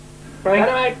Frank?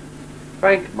 Dynamite.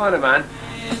 Frank, come on, man.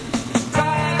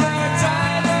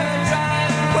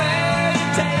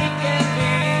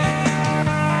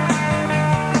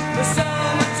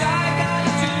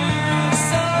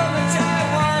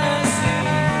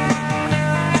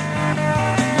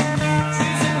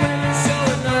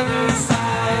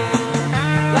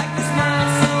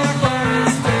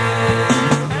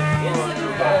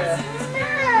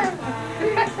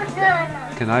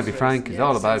 Can I Be Frank is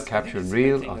all about capturing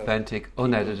real, authentic,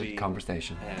 unedited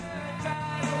conversation.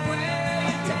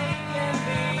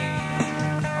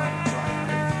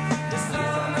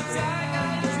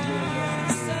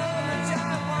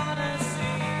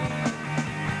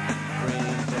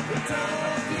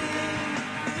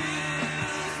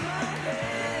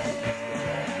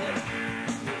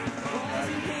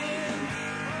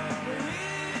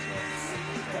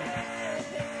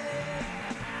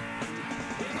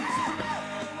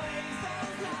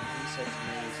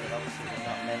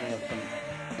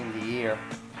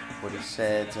 But he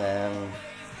said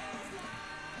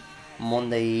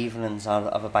Monday evenings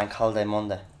of a bank holiday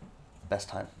Monday, best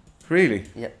time. Really?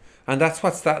 Yeah. And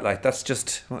what's that like? That's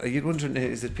just, are you wondering,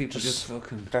 is it people just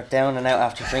fucking... They're down and out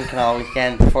after drinking all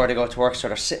weekend before they go to work, so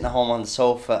they're sitting at home on the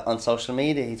sofa on social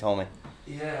media, he told me.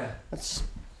 Yeah. It's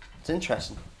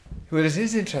interesting. Well, it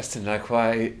is interesting, like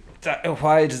why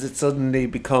does it suddenly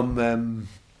become...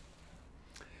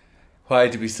 why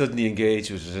do we suddenly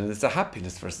engage with it? And it's a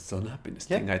happiness versus unhappiness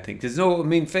thing, I think.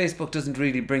 Facebook doesn't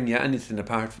really bring you anything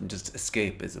apart from just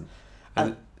escapism.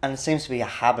 And it seems to be a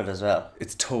habit as well.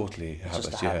 It's totally a habit,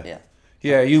 just a habit, yeah.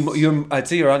 Yeah, you. I'd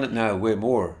say you're on it now way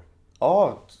more.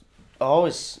 Oh,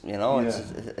 always,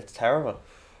 it's terrible.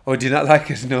 Oh, do you not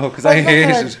like it? No, because I hate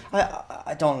it.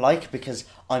 I don't like it because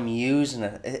I'm using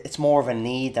it. It's more of a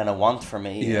need than a want for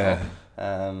me. You know?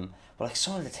 But like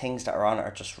some of the things that are on it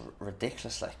are just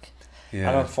ridiculous, like. Yeah.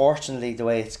 And unfortunately, the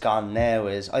way it's gone now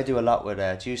is I do a lot with.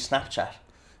 Do you use Snapchat?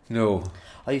 No.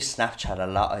 I use Snapchat a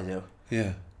lot. I do.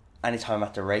 Yeah. Anytime I'm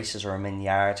at the races or I'm in the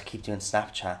yard, I keep doing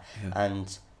Snapchat,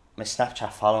 and my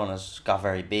Snapchat following has got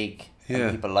very big. Yeah.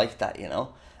 And people like that,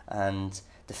 And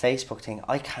the Facebook thing,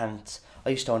 I can't.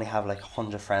 I used to only have like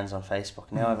 100 friends on Facebook.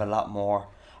 Now I have a lot more.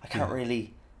 I can't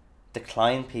really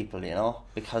decline people,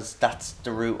 because that's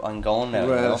the route I'm going now.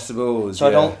 Well, I suppose.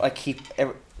 So I keep.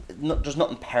 There's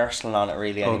nothing personal on it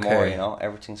really anymore,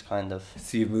 Everything's kind of...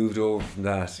 So you've moved over from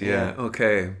that,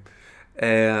 okay.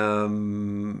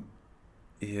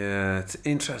 It's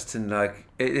interesting, like,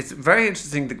 it's very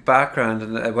interesting, the background,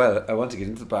 and I want to get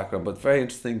into the background, but very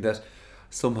interesting that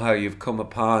somehow you've come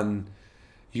upon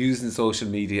using social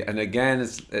media, and again,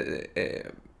 it's...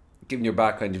 given your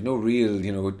background, you've no real,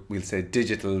 we'll say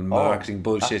digital marketing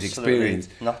bullshit experience.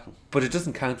 Nothing. But it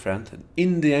doesn't count for anything.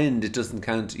 In the end, it doesn't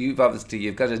count. You've got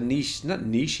a niche, not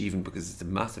niche even because it's a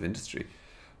massive industry,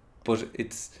 but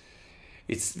it's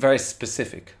very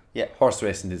specific. Yeah. Horse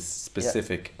racing is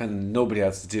specific and nobody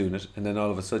else is doing it. And then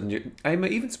all of a sudden, I'm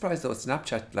even surprised though,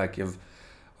 Snapchat, like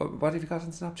what have you got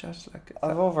on Snapchat? Like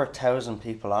I've over 1,000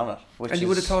 people on it, and you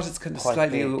would have thought it's kind of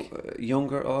slightly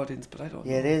younger audience, but I don't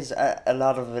know. Yeah, it is. A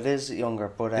lot of it is younger,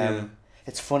 but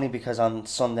it's funny because on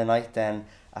Sunday night then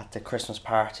at the Christmas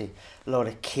party, a lot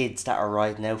of kids that are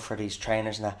riding out for these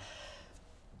trainers and that,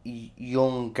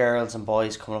 young girls and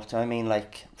boys coming up to me, I mean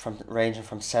like ranging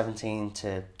from 17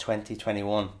 to 20,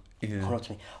 21, coming up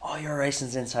to me, oh, you're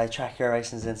racing's inside track, get a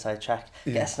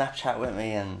Snapchat with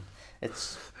me, and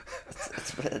it's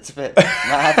a bit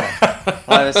mad.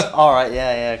 I was alright,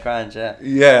 grand,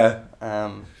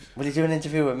 will you do an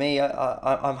interview with me?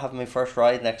 I'm having my first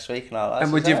ride next week and all that.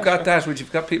 And would you've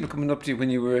got people coming up to you when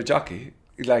you were a jockey?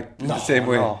 Like the same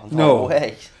way? No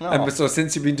way. No. And so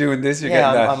since you've been doing this, you're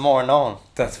getting that. I'm more known.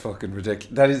 That's fucking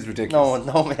ridiculous. That is ridiculous. No one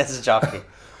know me as a jockey.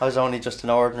 I was only just an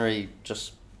ordinary,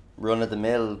 just run of the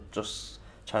mill, just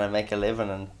trying to make a living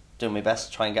and doing my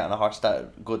best to try and get on a horse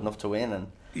that good enough to win.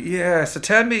 And so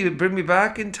bring me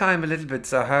back in time a little bit.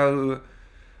 So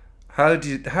how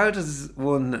does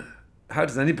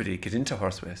anybody get into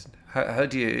horse racing? How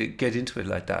do you get into it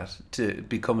like that to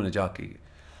becoming a jockey?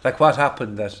 Like what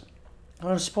happened that?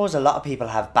 Well, I suppose a lot of people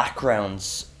have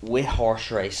backgrounds with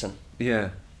horse racing. Yeah.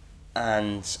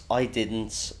 And I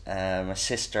didn't. My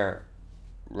sister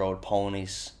rode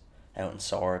ponies out in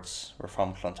Swords. We're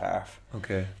from Clontarf.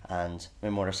 Okay. And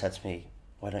my mother said to me,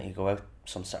 why don't you go out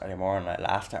some Saturday morning? I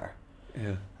laughed at her.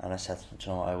 Yeah. And I said,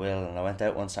 I will. And I went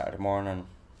out one Saturday morning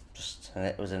and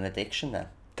it was an addiction then.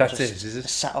 That's it, is it? I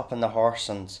sat up on the horse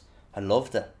and I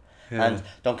loved it. Yeah. And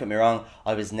don't get me wrong,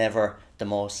 I was never the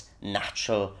most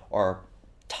natural or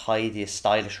tidiest,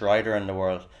 stylish rider in the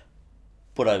world,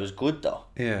 but I was good though.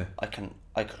 Yeah. I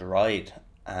could ride,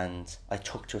 and I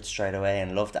took to it straight away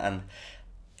and loved it. And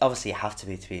obviously you have to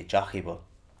be a jockey, but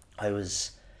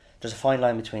there's a fine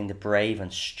line between the brave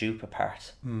and stupid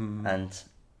part, and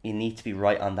you need to be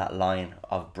right on that line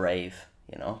of brave,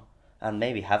 you know, and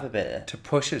maybe have a bit of, To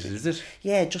push it, is it?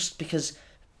 yeah, just because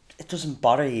it doesn't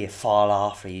bother you fall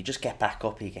off, or you just get back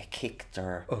up, or you get kicked,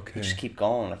 or Okay. you just keep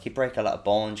going. Like, you break a lot of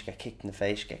bones, you get kicked in the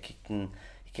face, you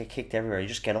get kicked everywhere. You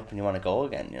just get up and you want to go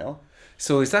again, you know.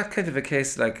 So is that kind of a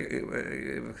case, like,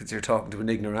 because you're talking to an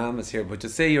ignoramus here, but to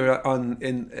say you're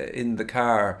in the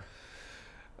car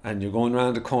and you're going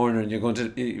around the corner and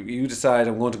you decide,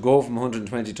 I'm going to go from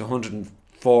 120 to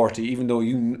 140, even though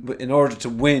in order to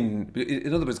win,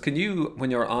 in other words, can you, when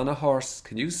you're on a horse,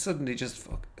 can you suddenly just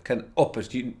can up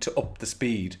it to up the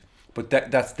speed? But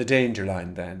that's the danger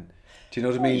line then. Do you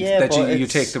know what I mean? Yeah, that but you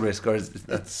take the risk, or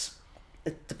that's...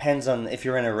 It depends on, if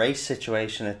you're in a race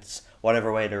situation, it's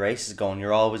whatever way the race is going,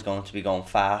 you're always going to be going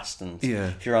fast, and Yeah.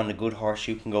 if you're on the good horse,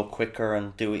 you can go quicker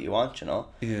and do what you want, you know.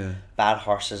 Yeah. Bad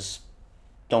horses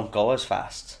don't go as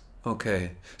fast.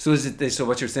 Okay. So so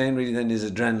what you're saying really then is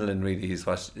adrenaline really is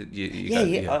what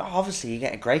Obviously you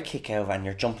get a great kick out of it, and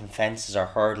you're jumping fences or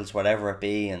hurdles, whatever it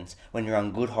be, and when you're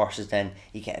on good horses, then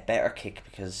you get a better kick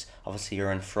because obviously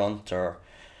you're in front, or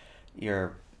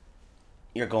you're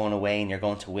going away and you're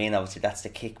going to win. Obviously that's the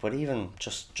kick. But even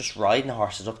just riding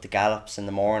horses up the gallops in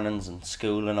the mornings and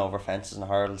schooling over fences and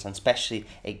hurdles, and especially,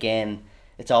 again,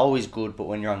 it's always good, but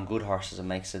when you're on good horses it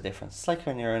makes a difference. It's like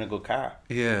when you're in a good car,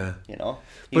 Yeah. you know.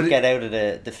 You get out of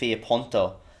the Fiat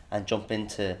Punto and jump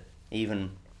into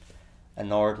even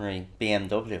an ordinary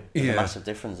BMW. There's a massive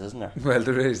difference, isn't there? Well,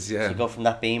 there is, yeah. So you go from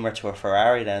that Beamer to a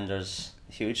Ferrari, then there's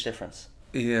a huge difference.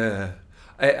 Yeah.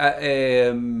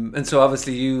 And so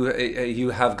obviously you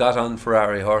have got on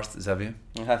Ferrari horses, have you?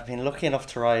 I've been lucky enough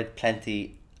to ride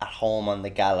plenty at home on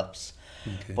the gallops,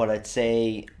 but I'd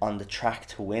say on the track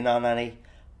to win on any,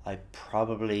 I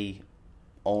probably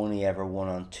only ever won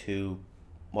on two,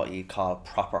 what you call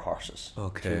proper horses.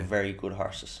 Okay. Two very good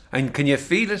horses. And can you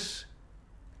feel it?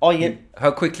 Oh, yeah. How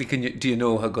quickly do you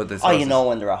know how good this Oh, horse you is? know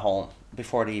when they're at home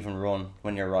before they even run,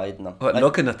 when you're riding them. What, Like,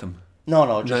 looking at them?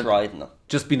 No, just riding them.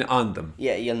 Just being on them?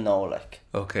 Yeah, you'll know, like.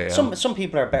 Okay. Some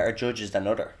people are better judges than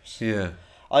others. Yeah.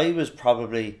 I was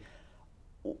probably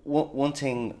one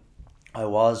thing I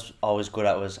was always good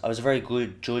at was I was a very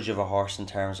good judge of a horse in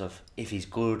terms of if he's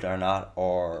good or not,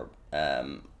 or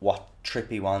what trip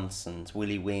he wants and will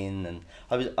he win, and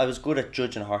I was good at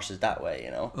judging horses that way,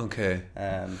 you know. Okay.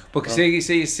 But well, say you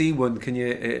see one, can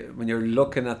you when you're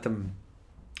looking at them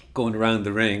going around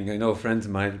the ring? I know friends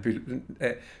of mine,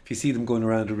 if you see them going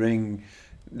around the ring,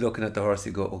 looking at the horse,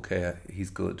 you go, okay, he's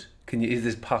good. Is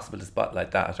it possible to spot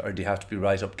like that, or do you have to be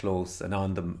right up close and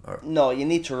on them? Or? No, you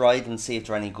need to ride and see if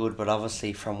they're any good, but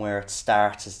obviously from where it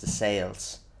starts is the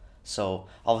sales. So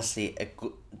obviously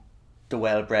the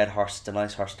well-bred horse, the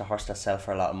nice horse, the horse that sell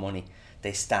for a lot of money,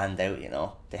 they stand out, you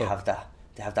know. They have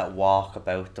that walk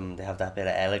about them. They have that bit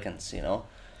of elegance, you know.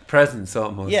 Presence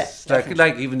almost. Yeah,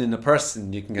 like even in a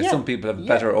person, you can get some people have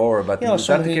better aura about them. You know, Is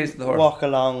that the case with the horse? walk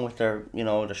along with their, you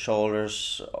know, the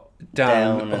shoulders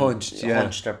Down, and hunched, yeah.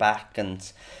 hunch their back, and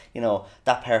you know,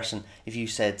 that person, if you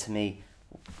said to me,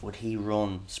 would he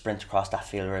sprint across that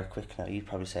field real quick now, you'd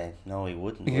probably say no, he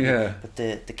wouldn't, would Yeah. he? But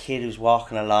the kid who's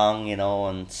walking along, you know,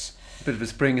 and Bit of a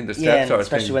spring in the step, yeah, and sort of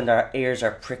especially thing. when their ears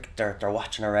are pricked, they're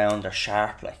watching around, they're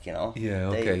sharp, like, you know. Yeah,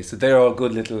 okay. So they're all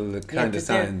good little kind of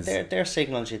they're- signs. They're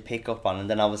signals you pick up on, and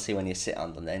then obviously when you sit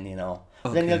on them, then you know.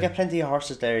 But then Okay. you'll get plenty of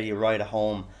horses there you ride at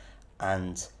home,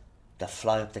 and they'll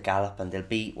fly up the gallop and they'll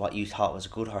beat what you thought was a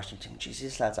good horse, and you think, geez,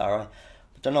 this lad's alright.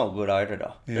 But they're no good either,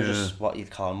 though. They're Yeah. just what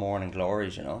you'd call morning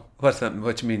glories, you know. What's that?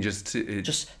 What do you mean? Just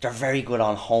They're very good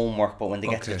on homework, but when they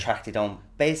get to the Okay. track, they don't.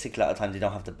 Basically, a lot of times they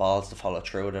don't have the balls to follow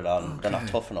through with it all. They're not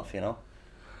tough enough, you know.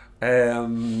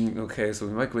 Okay, so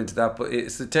we might go into that, but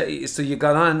so you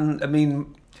got on. I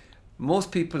mean,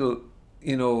 most people,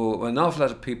 you know, an awful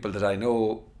lot of people that I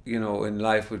know, you know, in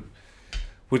life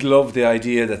would love the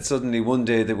idea that suddenly one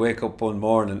day they wake up one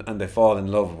morning and they fall in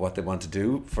love with what they want to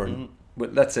do for. Well,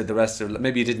 let's say the rest of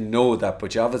maybe you didn't know that,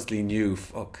 but you obviously knew.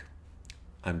 Fuck,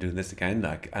 I'm doing this again,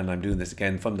 and I'm doing this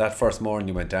again from that first morning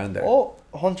you went down there. Oh,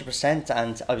 100%,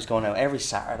 and I was going out every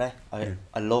Saturday.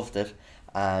 I loved it,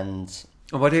 and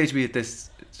And what age were you at this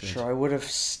stage? sure, I would have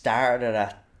started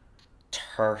at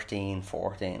 13,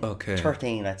 14. Okay.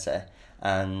 13, I'd say.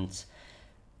 And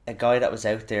a guy that was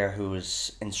out there who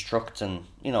was instructing,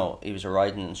 you know, he was a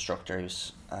riding instructor,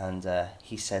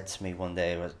 he said to me one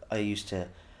day,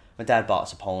 my dad bought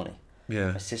us a pony.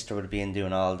 Yeah. My sister would be in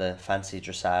doing all the fancy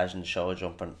dressage and the show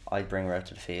jumping. I'd bring her out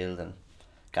to the field and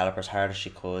gallop as hard as she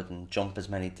could and jump as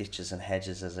many ditches and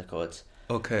hedges as I could.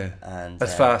 Okay. And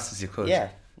As fast as you could. Yeah,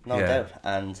 no Yeah. doubt.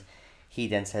 And he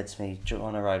then said to me, "Do you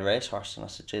want to ride a racehorse?" And I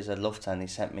said, "Jeez, I'd love to." And he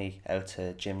sent me out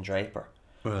to Jim Draper,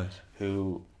 Right.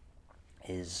 who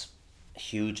is a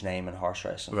huge name in horse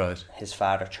racing. Right. His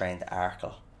father trained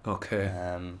Arkle. Okay.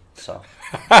 So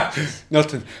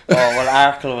Nothing. oh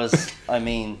well, Arkle was, I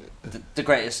mean, the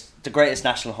greatest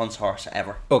national hunts horse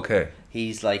ever. Okay.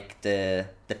 He's like the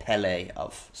Pele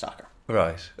of soccer.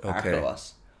 Right. Okay. Arkle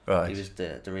was. Right. He was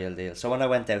the real deal. So when I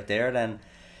went out there, then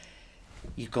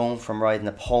you're going from riding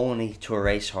a pony to a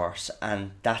racehorse,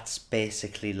 and that's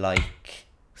basically like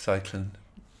Cycling.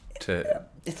 To.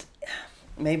 it's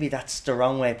maybe that's the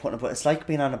wrong way of putting it, but it's like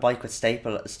being on a bike with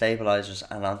stabilizers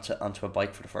and onto a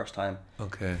bike for the first time.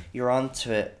 Okay. You're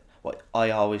onto it. What I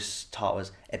always thought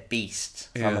was a beast,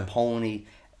 from Yeah. a pony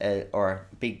or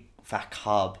a big fat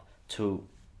cob to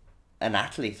an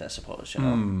athlete, I suppose. You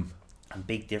know, and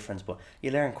big difference. But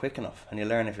you learn quick enough, and you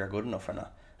learn if you're good enough or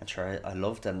not. And sure, I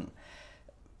loved it. And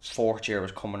fourth year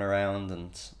was coming around,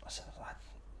 and I said,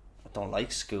 I don't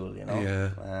like school, you know.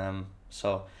 Yeah.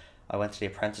 So I went to the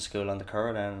apprentice school on the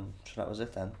Curragh, and so that was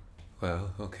it then.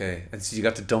 Well, okay. And so you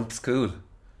got to dump school.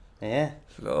 Yeah.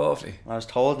 Lovely. I was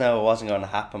told now it wasn't going to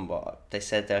happen, but they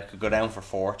said that I could go down for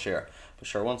fourth year. But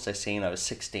sure, once they seen I was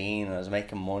 16 and I was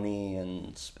making money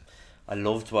and I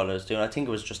loved what I was doing, I think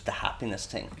it was just the happiness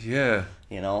thing, Yeah.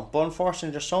 you know. But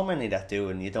unfortunately, there's so many that do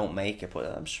and you don't make it. But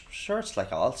I'm sure it's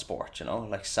like all sports, you know,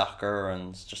 like soccer,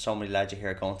 and there's so many lads you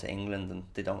hear going to England and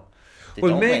they don't.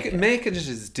 Well, don't make it. making it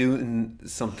is doing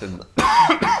something,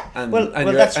 and Well,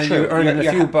 you're, that's and true. you're earning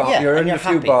a few bob. yeah, You're and earning you're a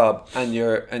few happy. bob, and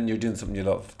you're doing something you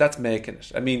love. That's making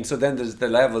it. I mean, so then there's the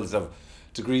levels of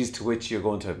degrees to which you're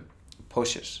going to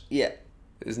push it, Yeah.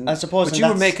 isn't? I suppose, But and you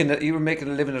were that's- making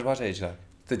a living at what age, like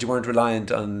that you weren't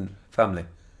reliant on family.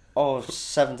 Oh,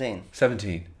 17.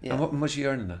 17. Yeah. And what much are you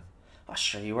earning now? Oh,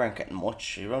 sure, you weren't getting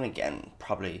much. You were only getting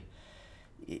probably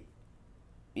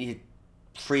you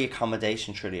free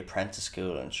accommodation through the apprentice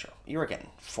school, and sure, you were getting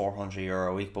 €400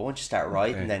 a week. But once you start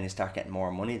riding, Okay. then you start getting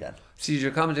more money. Then See,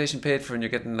 your accommodation paid for, and you're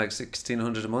getting like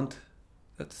 1,600 a month.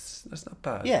 That's not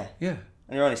bad. Yeah. Yeah.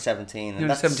 and you're only 17. You're and only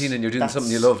that's- 17 and you're doing that's-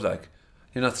 something you love, like.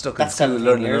 You're not stuck in That's school 17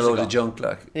 learning a years load ago. of junk,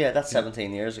 like. Yeah, that's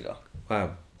 17 years ago.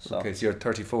 Wow. So- Okay, so you're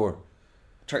 34.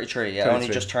 33. Yeah, I only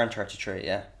 33. just turned 33.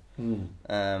 Yeah.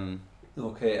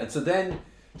 Okay, and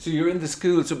so you're in the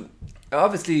school. So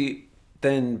obviously,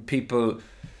 then people,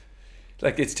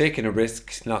 like, it's taking a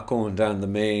risk, not going down the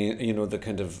main, the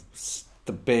kind of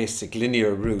the basic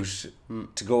linear route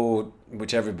to go,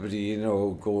 which everybody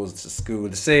goes to school.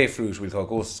 The safe route, we'll call,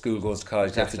 goes to school, goes to college,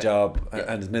 gets a Exactly. job,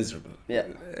 Yeah. and is miserable.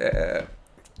 Yeah.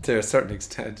 To a certain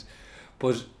extent,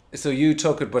 but so you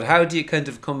took it. But how do you kind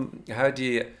of come? How do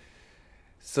you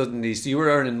suddenly? So you were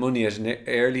earning money at an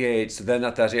early age. So then,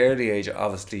 at that early age,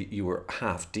 obviously you were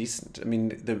half decent. I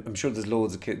mean, I'm sure there's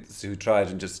loads of kids who tried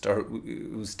and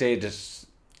who stayed it,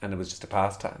 and it was just a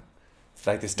pastime.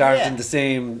 Like they started Yeah. in the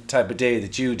same type of day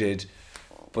that you did,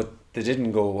 but they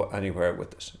didn't go anywhere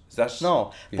with it. Is that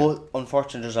No, Yeah. but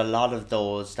unfortunately, there's a lot of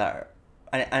those that are,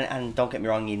 and don't get me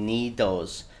wrong, you need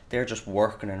those. They're just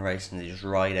working and racing. They just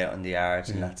ride out in the yards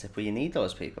and that's it. But you need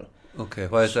those people Okay,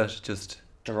 why is that? Just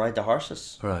to ride the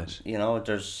horses. right. You know,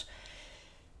 there's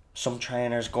some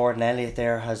trainers. Gordon Elliott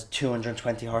there has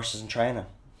 220 horses in training.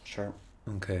 Sure,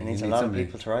 Okay, he you needs a need lot somebody. of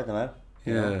people to ride them out.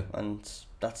 you Yeah. know, and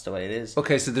that's the way it is.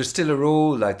 Okay, so there's still a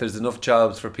role, like there's enough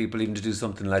jobs for people even to do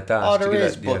something like that. Oh, to there get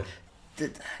is, out- but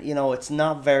it's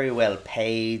not very well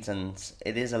paid, and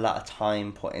it is a lot of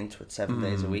time put into it, 7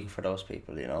 days a week for those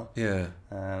people. You know, yeah.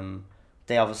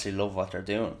 they obviously love what they're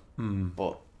doing, Mm.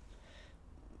 but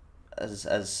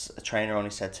as a trainer only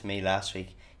said to me last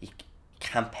week, you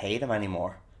can't pay them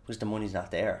anymore because the money's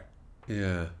not there.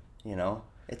 Yeah. You know,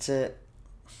 it's a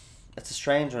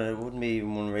strange one. It wouldn't be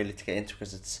one really to get into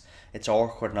because it's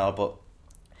awkward and all. But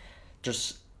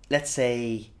just let's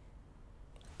say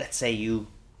you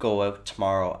go out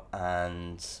tomorrow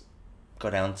and go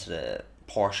down to the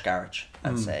Porsche garage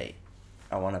and say,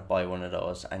 I want to buy one of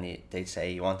those, and they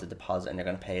say you want a deposit and you're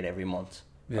going to pay it every month,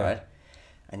 Yeah. right?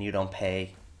 And you don't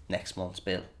pay next month's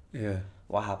bill. Yeah.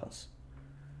 What happens?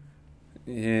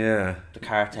 Yeah. The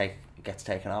car gets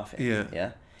taken off you. Yeah.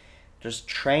 Yeah. There's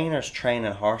trainers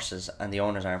training horses and the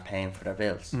owners aren't paying for their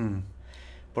bills. Mm.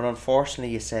 But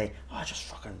unfortunately, you say, "Oh, just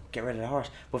fucking get rid of the horse."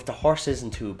 But if the horse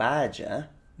isn't too bad, yeah,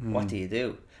 what do you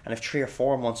do? And if 3 or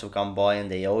 4 months have gone by and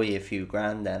they owe you a few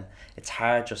grand, then it's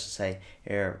hard just to say,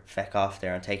 "Here, feck off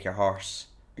there and take your horse."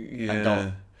 Yeah. And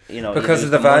don't, you know, Because you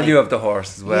of lose the value money. of the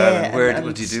horse as well, Yeah, and where and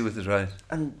what do you do with it, right?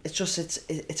 And it's just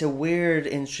it's a weird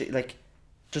industry. Like,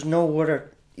 there's no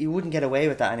other. You wouldn't get away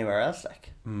with that anywhere else.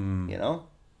 Like, you know.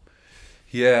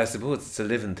 Yeah, I suppose it's a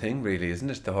living thing, really, isn't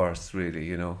it? The horse, really,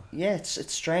 you know. Yeah,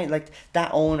 it's strange. Like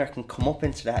that owner can come up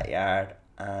into that yard,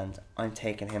 and I'm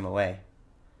taking him away,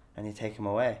 and you take him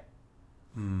away,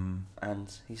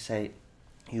 and you say,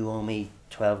 "You owe me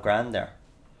 12 grand there."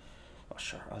 Oh,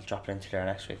 sure, I'll drop it into there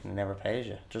next week, and he never pays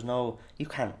you. There's no, you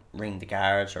can't ring the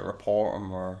guards or report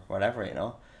him or whatever, you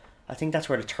know. I think that's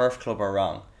where the Turf Club are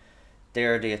wrong.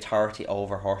 They're the authority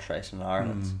over horse racing in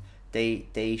Ireland.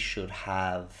 They should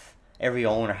have, every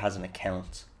owner has an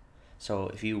account. So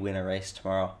if you win a race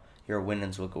tomorrow, your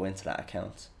winnings will go into that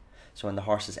account. So when the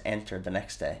horses enter the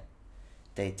next day,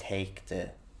 they take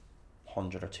the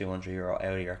 100 or 200 euro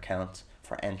out of your account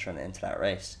for entering into that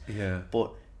race. Yeah.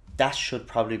 But that should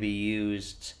probably be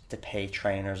used to pay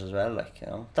trainers as well, like, you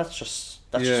know. That's just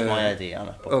my idea on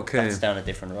it. But Okay. that's down a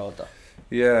different road though.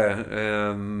 Yeah,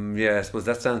 I suppose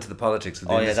that's down to the politics of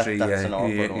the industry. That's an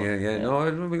awkward one. Yeah. No,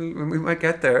 we might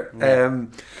get there. Yeah.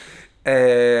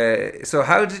 So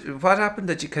what happened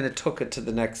that you kind of took it to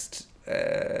the next?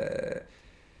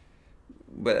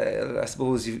 Well, I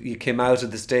suppose you came out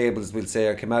of the stables, we'll say,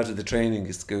 or came out of the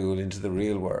training school into the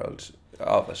real world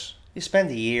of it. You spend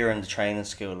a year in the training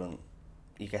school and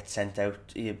you get sent out.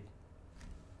 You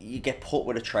get put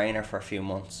with a trainer for a few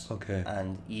months. Okay.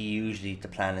 And usually the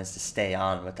plan is to stay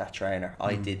on with that trainer.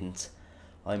 I didn't.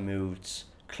 I moved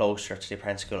closer to the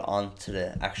apprentice school onto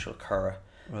the actual Curragh.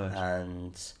 Right.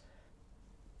 And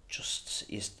just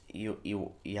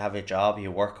you have a job,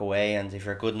 you work away, and if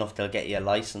you're good enough, they'll get you a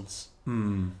license.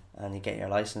 And you get your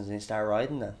license and you start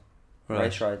riding then. Right.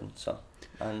 Race riding. So,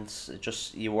 and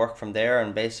just you work from there,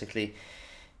 and basically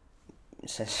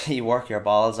you work your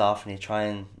balls off,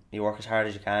 and you work as hard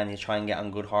as you can. You try and get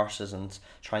on good horses and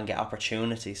try and get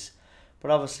opportunities. But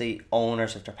obviously,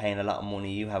 owners, if they're paying a lot of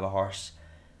money, you have a horse,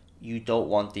 you don't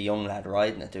want the young lad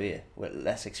riding it, do you? With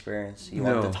less experience. You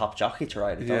want the top jockey to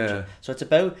ride it, don't you? So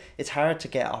it's hard to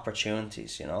get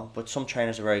opportunities, you know. But some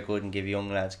trainers are very good and give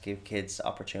kids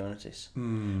opportunities.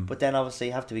 But then obviously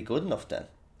you have to be good enough then.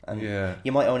 And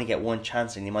you might only get one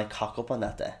chance, and you might cock up on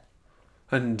that day.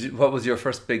 And what was your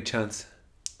first big chance?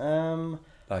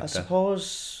 I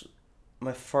suppose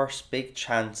my first big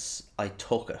chance, I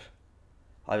took it.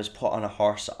 I was put on a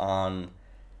horse on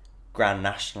Grand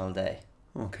National Day.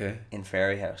 Okay. In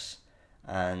Fairyhouse,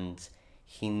 and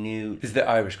he knew. Is the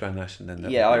Irish Grand National then?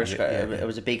 Irish. It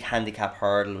was a big handicap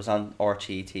hurdle. It was on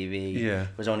RTÉ TV. Yeah.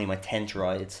 It was only my 10th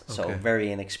ride, so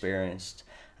very inexperienced.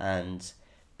 And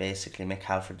basically, Mick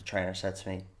Halford, the trainer, said to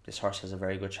me, "This horse has a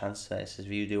very good chance today." He says,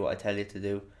 "If you do what I tell you to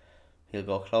do, he'll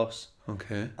go close."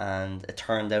 Okay. And it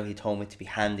turned out he told me to be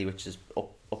handy, which is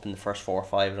up in the first 4 or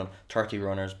 5 of them, 30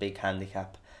 runners, big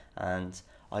handicap, and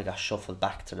I got shuffled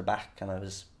back to the back, and I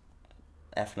was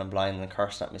effing and blind and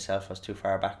cursing at myself. I was too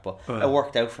far back, but it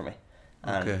worked out for me,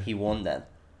 and he won then.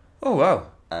 Oh wow!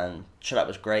 And sure, that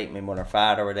was great. My mother and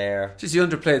father were there. Just you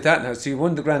underplayed that now, so you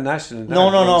won the Grand National.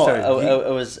 No.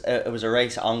 It was a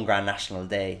race on Grand National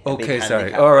Day. Okay,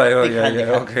 sorry. All right. Oh yeah.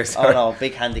 Okay, sorry. Oh no,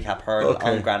 big handicap hurdle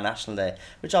on Grand National Day,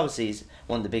 which obviously is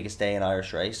one of the biggest day in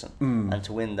Irish racing, and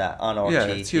to win that on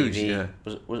RTÉ TV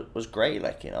was great.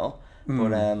 Like, you know,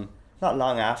 but not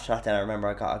long after that, then I remember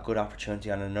I got a good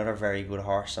opportunity on another very good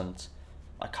horse, and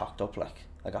I cocked up. Like,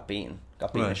 I got beaten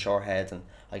a short head, and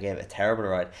I gave it a terrible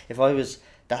ride.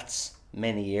 That's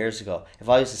many years ago. If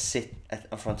I was to sit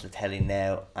in front of the telly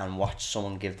now and watch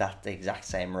someone give that the exact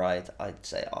same ride, I'd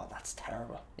say, "Oh, that's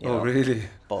terrible." You know? Really?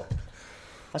 But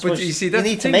I suppose you see, you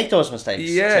need to make those mistakes.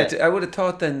 Yeah, I would have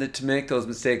thought then that to make those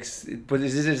mistakes, but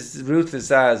is it as ruthless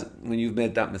as when you've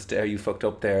made that mistake, or you fucked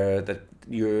up there, that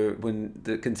when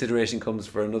the consideration comes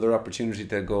for another opportunity,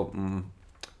 they'll go,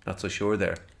 not so sure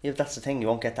there. Yeah, that's the thing. You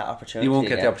won't get that opportunity. You won't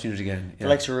get the opportunity again. The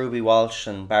likes of Ruby Walsh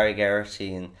and Barry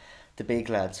Geraghty and the big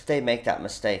lads, if they make that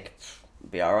mistake,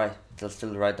 it'll be all right. They'll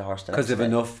still ride the horse. Because they've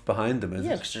enough behind them,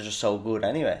 because they're just so good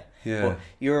anyway. Yeah. But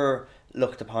you're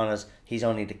looked upon as, he's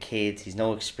only the kid, he's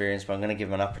no experience, but I'm going to give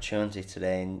him an opportunity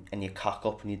today, and you cock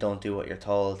up and you don't do what you're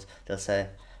told. They'll say,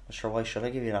 "Well, sure, why should I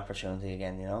give you an opportunity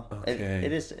again?" You know. Okay.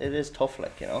 It is tough,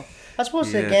 like, you know. I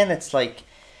suppose again, it's like,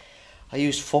 I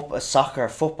use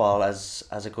football as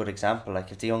a good example.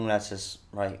 Like, if the young lad says,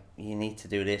 "Right, you need to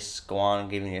do this, go on and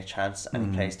give him a chance," and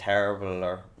he plays terrible,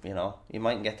 or, you know, you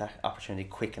mightn't get that opportunity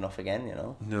quick enough again, you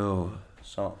know. No.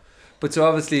 So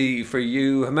obviously for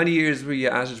you, how many years were you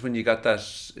at it when you got that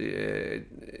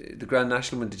the Grand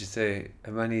National one? Did you say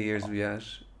how many years were you at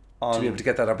to be able to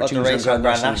get that opportunity? The race on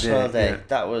Grand National Day.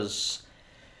 That was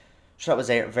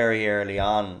very early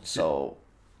on. So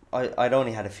I'd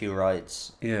only had a few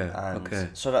rides. Yeah.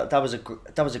 And so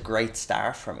that was a great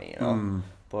start for me, you know.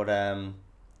 But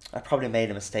I probably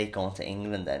made a mistake going to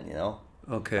England then, you know.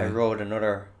 Okay. I rode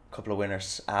another couple of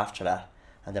winners after that,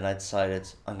 and then I decided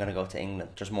I'm going to go to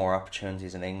England. There's more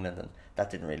opportunities in England, and that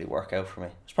didn't really work out for me.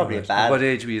 It's probably Right. a bad. What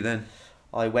age were you then?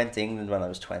 I went to England when I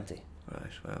was 20,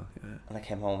 Right. Well, yeah. and I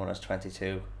came home when I was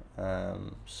 22.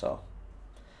 So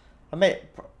I made.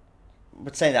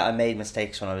 But saying that, I made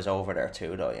mistakes when I was over there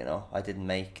too, though. You know, I didn't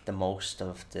make the most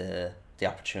of the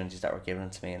opportunities that were given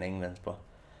to me in England. But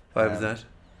Why was that?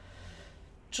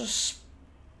 just,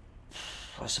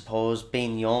 I suppose,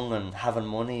 being young and having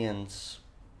money and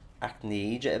acting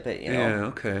the age a bit, you know. Yeah.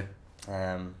 Okay.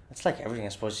 It's like everything, I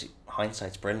suppose.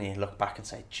 Hindsight's brilliant. You look back and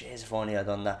say, "Jeez, if only I'd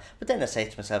done that." But then I say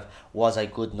to myself, "Was I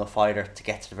good enough either to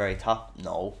get to the very top?"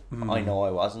 No, I know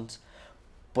I wasn't.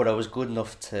 But I was good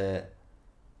enough to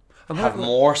have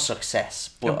more success.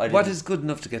 But what is good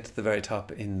enough to get to the very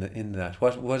top in that?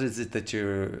 What is it that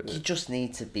you're? You just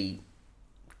need to be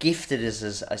gifted.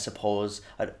 As I suppose.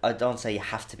 I don't say you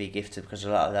have to be gifted, because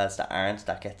there's a lot of lads that aren't,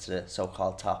 that get to the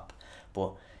so-called top.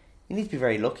 But you need to be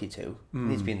very lucky too. You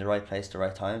need to be in the right place at the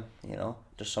right time. You know,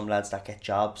 there's some lads that get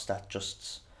jobs that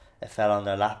just it fell on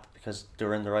their lap because they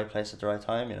were in the right place at the right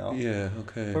time. You know. Yeah.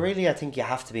 Okay. But really, I think you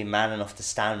have to be man enough to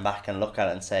stand back and look at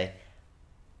it and say,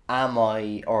 am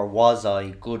I or was I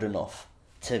good enough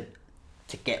to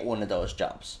get one of those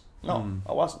jobs? No,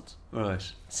 I wasn't. Right.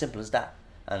 Simple as that.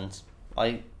 And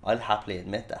I'll happily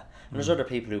admit that. And there's other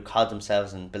people who cod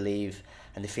themselves and believe,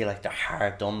 and they feel like they're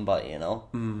hard done by, you know.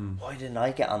 Why didn't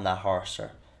I get on that horse?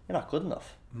 Or you're not good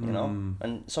enough, you know.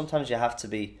 And sometimes you have to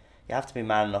be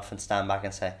man enough and stand back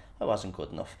and say, I wasn't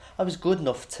good enough. I was good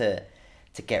enough to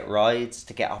get rides,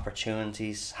 to get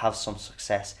opportunities, have some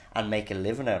success, and make a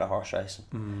living out of horse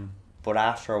racing. But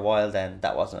after a while, then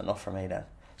that wasn't enough for me. Then,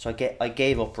 so I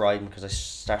gave up riding because I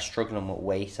started struggling with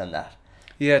weight and that.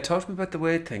 Yeah, talk to me about the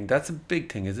weight thing. That's a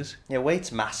big thing, is it? Yeah,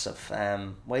 weight's massive.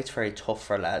 Weight's very tough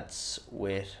for lads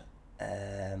with,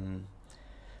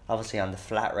 obviously on the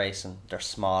flat racing, they're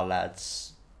small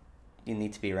lads. You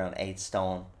need to be around 8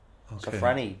 stone. Okay. So for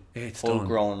any full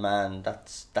grown man,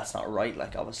 that's not right.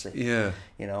 Like, obviously, yeah,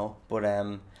 you know. But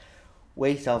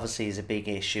weight obviously is a big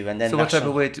issue. And then so what type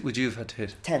of weight would you have had to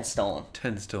hit? 10 stone.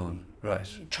 10 stone, right?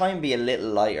 Try and be a little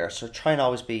lighter. So try and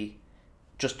always be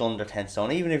just under 10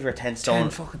 stone, even if you're 10 stone. 10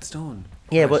 fucking stone.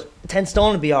 Yeah, right. But 10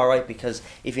 stone would be alright, because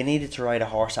if you needed to ride a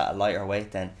horse at a lighter weight,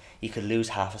 then you could lose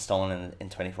half a stone in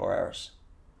 24 hours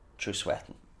through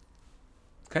sweating.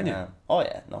 Can you? Oh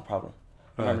yeah, no problem.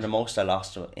 Right. Remember, the most I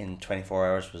lost in 24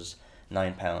 hours was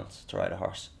 9 pounds to ride a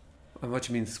horse. And what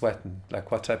do you mean sweating?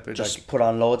 Like what type of... Just put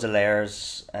on loads of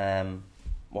layers.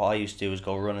 What I used to do is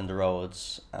go running the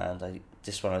roads, and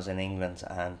this when I was in England,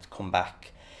 and come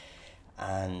back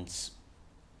and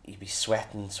you'd be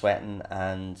sweating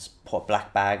and put a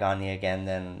black bag on you again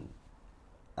then,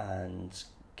 and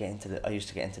I used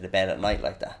to get into the bed at night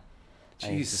like that. Jeez.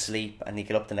 And you used to sleep, and you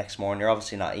get up the next morning, you're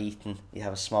obviously not eating, you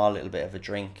have a small little bit of a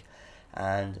drink,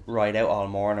 and ride out all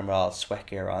morning with all sweat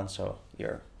gear on, so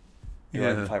you're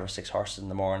riding 5 or 6 horses in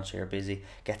the morning, so you're busy.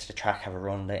 Get to the track, have a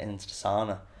run into the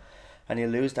sauna, and you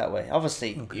lose that way.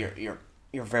 Obviously,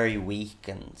 you're very weak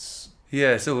and...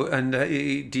 Yeah, so, and have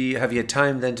you had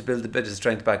time then to build a bit of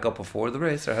strength back up before the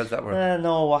race, or how does that work?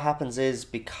 No, what happens is,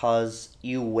 because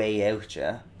you weigh out,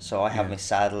 so I have my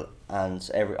saddle and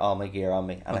all my gear on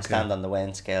me, and I stand on the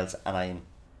weighing scales, and I'm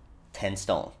 10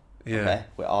 stone, okay,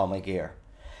 with all my gear,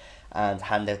 and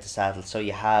hand out the saddle. So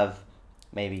you have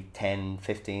maybe 10,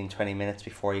 15, 20 minutes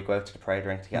before you go out to the parade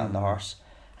ring to get on the horse,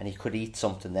 and you could eat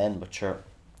something then, but you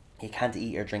can't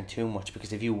eat or drink too much,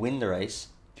 because if you win the race...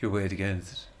 You weigh it again,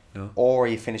 is it? No. Or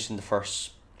you finish in the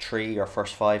first 3 or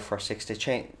first 5, first 6,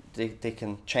 they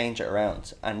can change it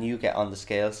around, and you get on the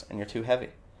scales and you're too heavy.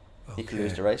 Okay. You can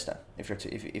lose the race then.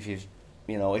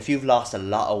 If you've lost a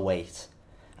lot of weight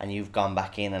and you've gone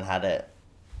back in and had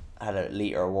a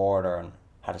litre of water and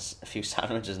had a few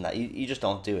sandwiches and that, you just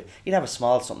don't do it. You'd have a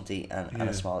small something to eat and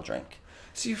a small drink.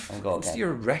 So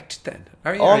you're wrecked then,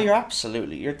 are you? Oh, you're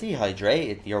absolutely. You're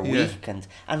dehydrated. You're weak, and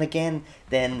again,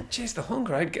 then. Jeez, the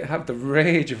hunger! I'd have the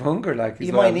rage of hunger, like.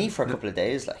 You might eat for a couple of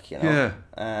days, like, you know.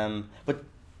 Yeah. But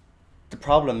the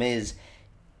problem is,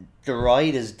 the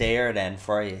ride is there then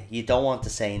for you. You don't want to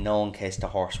say no in case the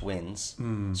horse wins,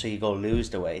 so you go lose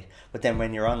the weight. But then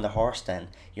when you're on the horse, then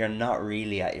you're not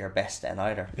really at your best then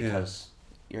either, because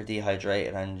you're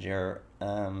dehydrated and you're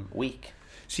weak.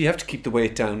 So you have to keep the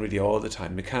weight down really all the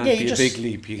time. It can't be a big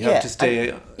leap. You have to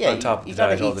stay on top of the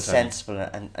diet all the time. You got to eat sensible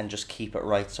and just keep it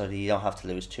right so that you don't have to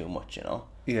lose too much, you know.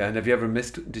 Yeah, and have you ever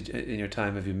in your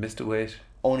time, have you missed a weight?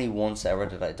 Only once ever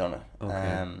did I done it.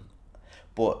 Okay.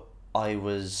 But I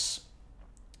was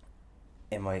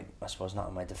I suppose not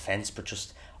in my defence, but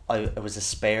just it was a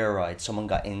spare ride. Someone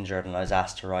got injured and I was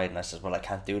asked to ride, and I said, well, I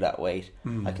can't do that weight.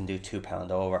 I can do 2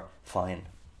 pound over. Fine,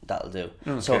 that'll do.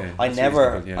 Okay, So I that's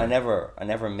never, reasonable, yeah. I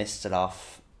never missed it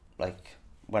off, like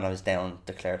when I was down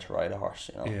declared to ride a horse,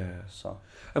 you know. Yeah. So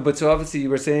But so obviously you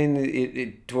were saying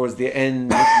it towards the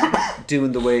end,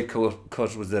 doing the weight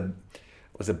cut was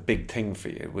a big thing for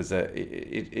you. It was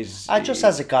just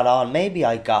as it got on, maybe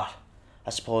I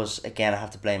suppose, again, I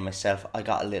have to blame myself. I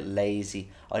got a little lazy.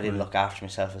 I didn't look after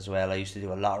myself as well. I used to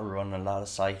do a lot of running, a lot of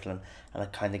cycling, and I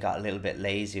kind of got a little bit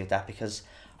lazy with that because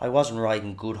I wasn't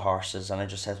riding good horses, and I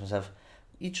just said to myself,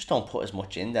 you just don't put as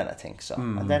much in then, I think so.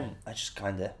 And then I just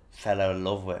kind of fell out of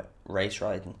love with race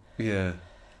riding. Yeah.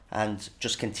 And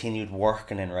just continued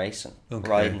working in racing,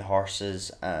 riding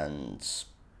horses, and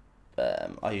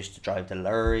I used to drive the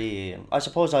lorry. I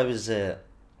suppose I was a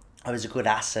good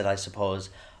asset, I suppose.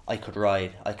 I could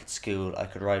ride, I could school, I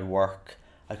could ride work,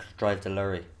 I could drive the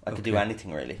lorry. I could do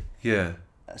anything really. Yeah.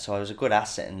 So I was a good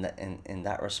asset in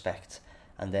that respect.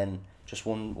 And then just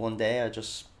one day I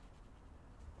just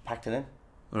packed it in.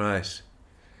 Right.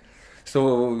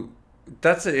 So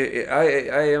that's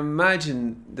I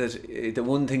imagine that the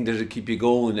one thing that'll keep you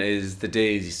going is the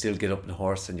days you still get up on a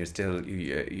horse and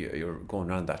you're going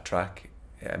around that track.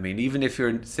 I mean, even if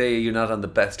you're not on the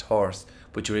best horse,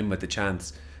 but you're in with the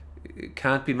chance, it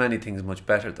can't be many things much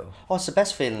better though. Oh, it's the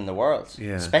best feeling in the world.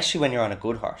 Yeah. Especially when you're on a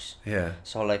good horse. Yeah.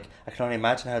 So like I can only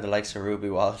imagine how the likes of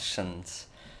Ruby Walsh and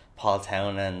Paul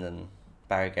Townend and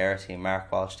Barry Geraghty and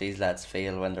Mark Walsh, these lads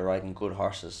feel when they're riding good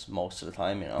horses most of the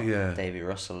time, you know. Yeah. Davy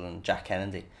Russell and Jack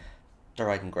Kennedy. They're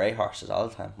riding great horses all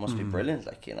the time. Must be brilliant,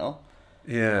 like, you know.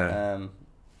 Yeah.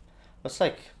 It's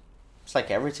like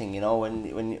everything, you know,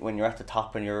 when you're at the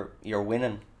top and you're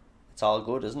winning, it's all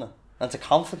good, isn't it? And it's a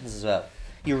confidence as well.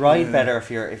 You ride better if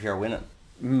you're winning.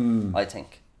 I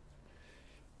think.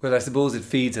 Well, I suppose it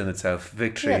feeds on itself.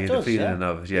 Victory, Yeah, it does, the feeling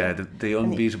of it, the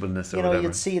unbeatableness or You know, whatever.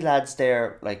 you'd see lads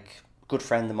there, like a good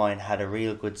friend of mine had a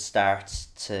real good start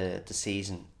to the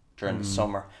season during the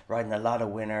summer, riding a lot of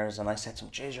winners, and I said to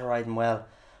him, "Geez, you're riding well."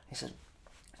 He said,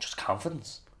 "Just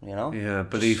confidence, you know." Yeah,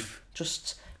 belief.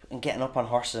 Just and getting up on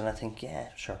horses, and I think, yeah,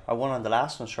 sure, I won on the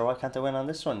last one, sure, why can't I win on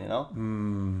this one, you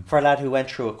know? For a lad who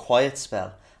went through a quiet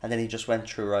spell, and then he just went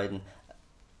through riding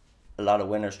a lot of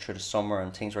winners through the summer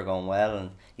and things were going well,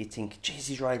 and you think, geez,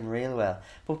 he's riding real well.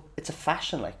 But it's a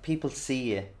fashion, like, people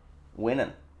see you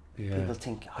winning. Yeah. People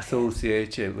think,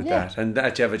 associate you with that, and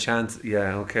that you have a chance.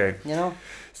 Yeah, okay. You know?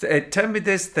 So, tell me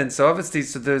this then. So obviously,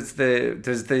 so there's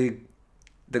the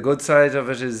good side of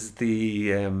it is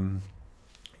the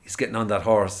he's getting on that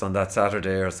horse on that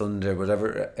Saturday or Sunday or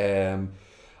whatever,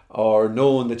 or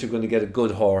knowing that you're going to get a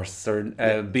good horse, or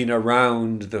being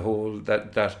around the whole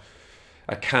that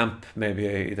a camp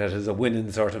maybe that has a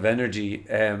winning sort of energy.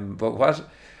 But what,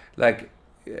 like,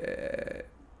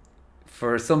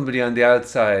 for somebody on the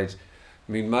outside,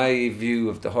 I mean, my view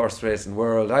of the horse racing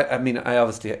world, I mean, I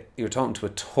obviously, you're talking to a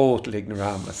total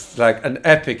ignoramus, like an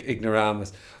epic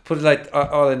ignoramus. But like,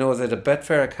 all I know is I had a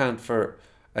Betfair account for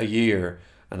a year,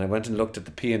 and I went and looked at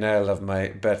the P&L of my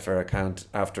Betfair account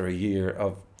after a year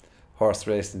of horse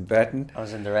racing betting. I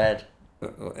was in the red.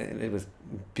 It was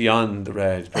beyond the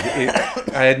red, but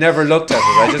I had never looked at it.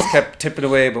 I just kept tipping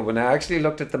away. But when I actually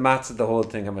looked at the maths of the whole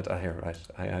thing, I went, here, right,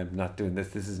 I'm not doing this.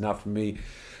 This is not for me.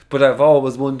 But I've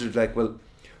always wondered, like, well,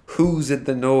 who's in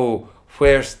the know?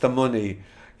 Where's the money?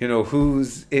 You know,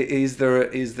 is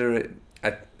there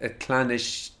a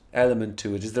clannish element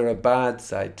to it? Is there a bad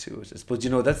side to it? But you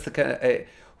know, that's the kind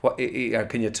of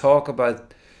can you talk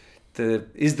about?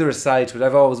 Is there a side to it?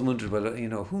 I've always wondered, well, you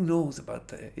know, who knows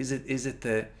about is it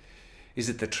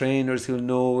the trainers who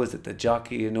know? Is it the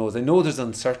jockey who knows? I know there's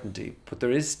uncertainty, but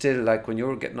there is still, like, when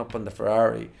you're getting up on the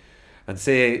Ferrari and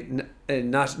say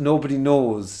nobody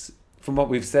knows, from what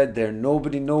we've said there,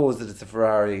 nobody knows that it's a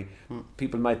Ferrari.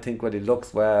 People might think, well, he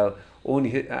looks well,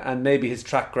 and maybe his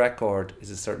track record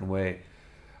is a certain way.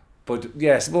 But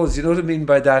yeah, I suppose, you know what I mean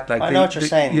by that. Like, I know what you're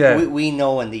saying. Yeah. We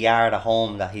know in the yard at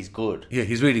home that he's good. Yeah,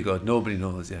 he's really good. Nobody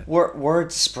knows, yeah.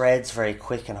 Word spreads very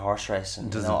quick in horse racing.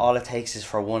 Does you know, it? all it takes is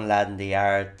for one lad in the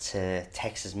yard to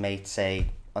text his mate,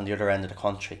 say, on the other end of the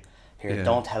country, here, Yeah.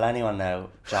 don't tell anyone now,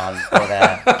 John.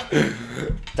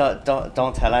 But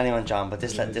don't tell anyone, John. But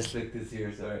this Click this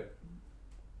here, sorry.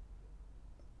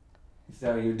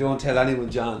 Sorry, you don't tell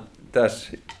anyone, John.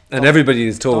 And everybody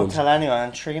is told. Don't tell anyone.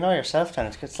 And sure, you know yourself, then.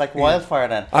 It's like wildfire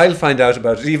then. I'll find out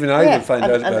about it. Even I will find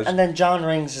out about it. And then John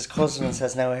rings his cousin and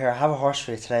says, now here, I have a horse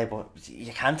for you today, but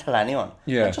you can't tell anyone.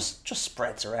 Yeah. It just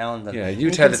spreads around. And Yeah,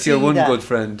 you tell can it to your see one that- good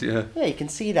friend, yeah. Yeah, you can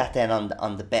see that then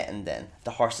on the betting then.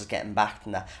 The horse is getting backed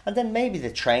and that. And then maybe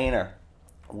the trainer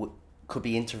could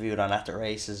be interviewed on At the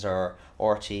Races or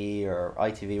RTE or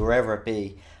ITV, wherever it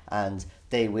be, and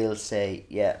they will say,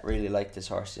 yeah, really like this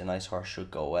horse, he's a nice horse, should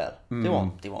go well. They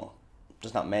won't.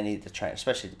 There's not many of the trainers,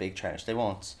 especially the big trainers, they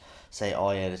won't say,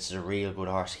 oh yeah, this is a real good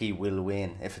horse, he will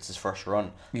win if it's his first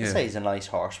run. They say he's a nice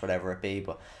horse, whatever it be,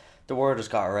 but the word has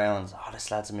got around, oh, this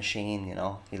lad's a machine,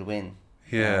 he'll win.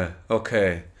 Yeah,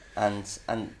 okay. And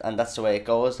that's the way it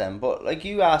goes then. But like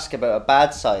you ask about a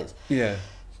bad side. Yeah,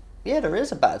 there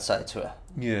is a bad side to it.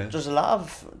 Yeah. There's a lot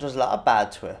of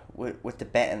bad to it with the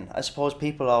betting. I suppose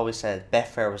people always said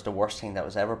Betfair was the worst thing that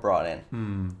was ever brought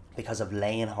in because of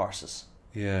laying horses.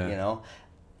 Yeah.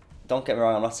 Don't get me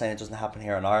wrong, I'm not saying it doesn't happen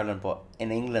here in Ireland, but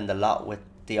in England a lot with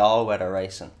the all-weather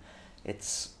racing,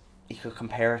 you could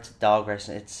compare it to dog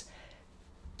racing.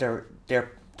 They're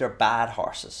bad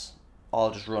horses,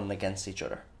 all just running against each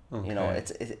other. Okay.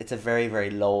 It's a very, very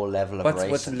low level of racing.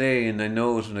 What's laying? I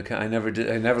know it, and I never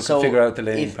could figure out the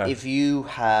laying part. If you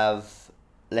have,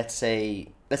 let's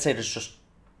say there's just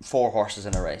 4 horses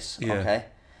in a race, okay,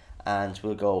 and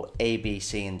we'll go A, B,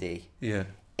 C, and D. Yeah.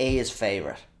 A is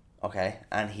favourite, okay,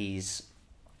 and he's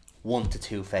 1 to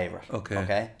 2 favourite.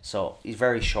 Okay. So he's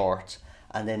very short,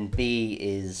 and then B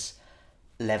is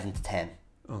 11 to 10.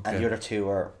 Okay. And the other 2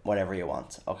 are whatever you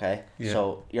want, okay? Yeah.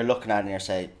 So you're looking at it and you're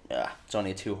saying, it's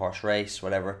only a 2-horse race,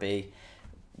 whatever it be,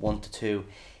 1 to 2.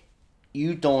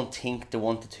 You don't think the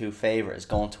 1 to 2 favourite is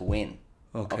going to win,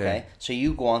 okay? So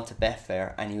you go on to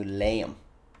Betfair and you lay him,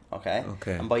 okay?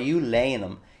 And by you laying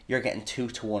him, you're getting 2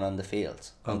 to 1 on the field,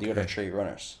 on the other 3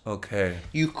 runners. Okay.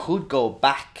 You could go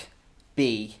back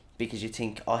B because you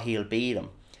think, he'll beat him.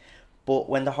 But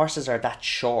when the horses are that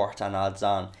short and odds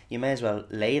on, you may as well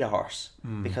lay the horse.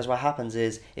 Because what happens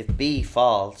is, if B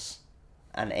falls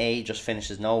and A just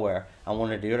finishes nowhere and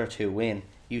one of the other 2 win,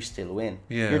 you still win.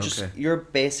 Yeah, you're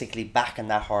basically backing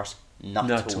that horse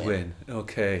not to win.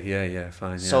 Okay, yeah,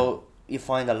 fine. Yeah. So you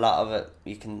find a lot of it,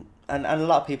 you can, and a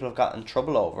lot of people have gotten in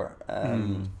trouble over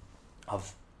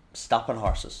of stopping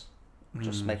horses.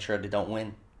 Just make sure they don't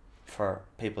win for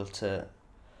people to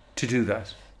do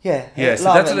that. Yeah,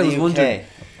 so that's what I was wondering.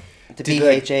 The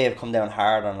BHA have come down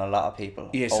hard on a lot of people.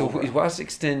 Yeah, so to what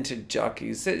extent to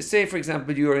jockeys? Say, for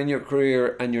example, you're in your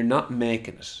career and you're not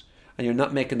making it, and you're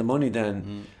not making the money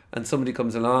then, and somebody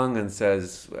comes along and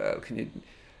says, well,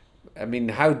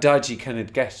 how dodgy can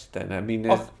it get then?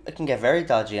 It can get very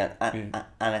dodgy, and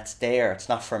it's there. It's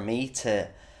not for me to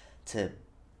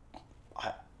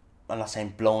I'm not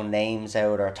saying blow names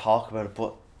out or talk about it,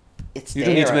 but it's you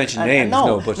there. You don't need to mention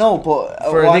names, but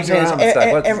for what I'm saying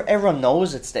is everyone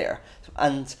knows it's there.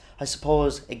 And I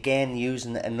suppose, again,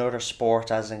 using another sport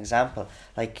as an example,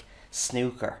 like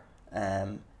snooker,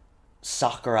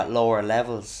 soccer at lower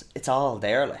levels, it's all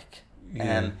there,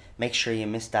 make sure you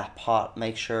miss that pot,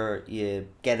 make sure you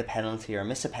get a penalty or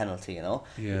miss a penalty,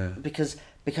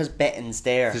 because betting's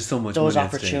there. There's so much those money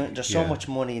opportunities. There's so much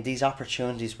money. These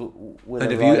opportunities will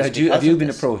and arise. Have you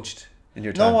been approached in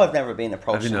your time? No, I've never been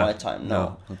approached in my time.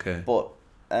 No. Okay. But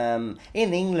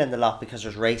in England a lot, because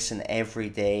there's racing every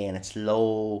day and it's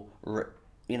low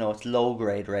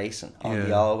grade racing on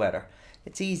the all weather.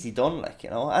 It's easy done,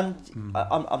 and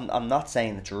I'm not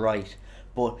saying it's right,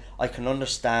 but I can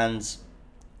understand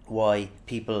why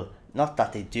people, not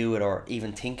that they do it or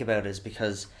even think about it, is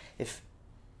because if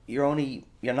you're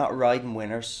not riding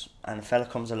winners and a fella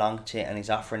comes along to you and he's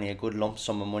offering you a good lump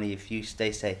sum of money,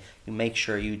 they say you make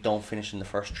sure you don't finish in the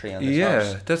first 3 on this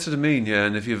horse. That's what I mean.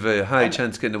 And if you've a high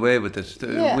chance getting away with it,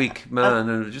 a weak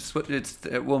man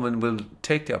a woman will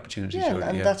take the opportunity.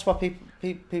 That's what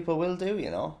people will do.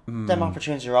 Them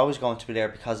opportunities are always going to be there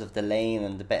because of the lane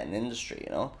and the betting industry.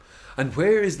 And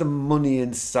where is the money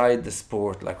inside the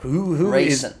sport? Like who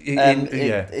racing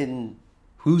is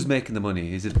who's making the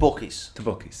money? Is it bookies? The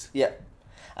bookies. Yeah.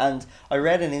 And I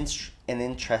read an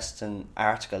interesting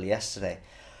article yesterday.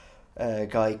 A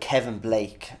guy, Kevin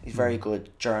Blake, he's a very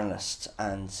good journalist,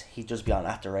 and he does be on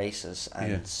At the Races,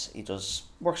 and he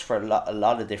works for a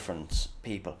lot of different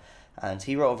people. And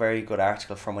he wrote a very good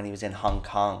article from when he was in Hong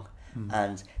Kong,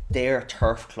 and their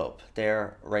turf club,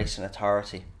 their racing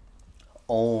authority,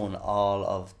 own all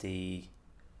of the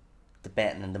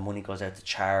betting, and the money goes out to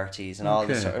charities and all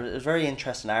this. It was a very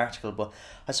interesting article, but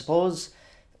I suppose,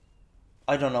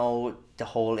 I don't know the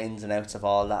whole ins and outs of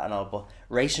all that and all, but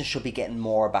racing should be getting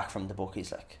more back from the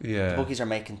bookies. The bookies are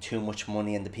making too much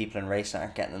money and the people in racing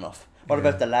aren't getting enough. What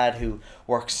about the lad who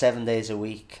works 7 days a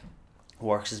week,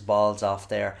 works his balls off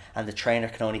there, and the trainer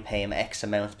can only pay him X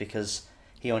amount because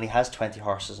he only has 20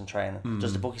 horses in training?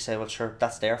 Does the bookie say, well, sure,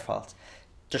 that's their fault?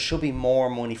 There should be more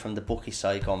money from the bookie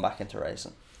side going back into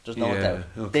racing. There's no Yeah, doubt.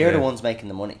 okay. They're the ones making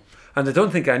the money. And I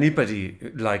don't think anybody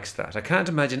likes that. I can't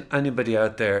imagine anybody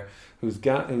out there who's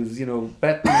betting or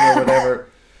whatever.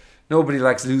 Nobody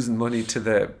likes losing money to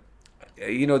the,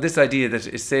 this idea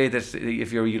that say that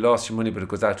if you lost your money but it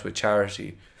goes out to a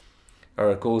charity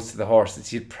or it goes to the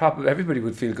horses, everybody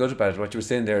would feel good about it. What you were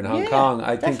saying there in Hong Kong,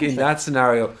 I think in that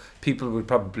scenario, people would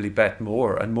probably bet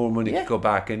more and more money could go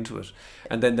back into it.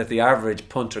 And then that the average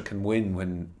punter can win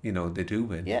when, they do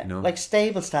win. Yeah, like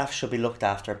stable staff should be looked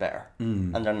after better,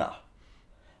 and they're not.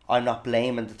 I'm not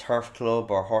blaming the Turf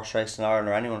Club or Horse Racing Ireland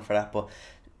or anyone for that, but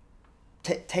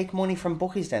take money from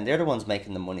bookies then. They're the ones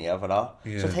making the money of it all.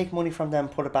 Yeah. So take money from them,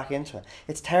 put it back into it.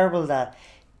 It's terrible that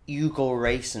you go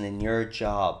racing in your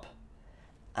job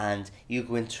and you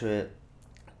go into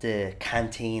the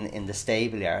canteen in the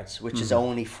stable yards, which is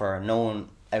only for no one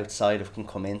outside of can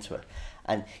come into it,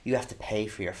 and you have to pay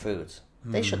for your food.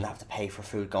 They shouldn't have to pay for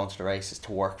food going to the races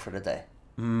to work for the day.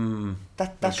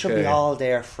 That should be all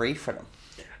there free for them.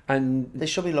 And they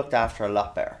should be looked after a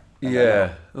lot better.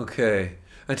 Yeah, okay.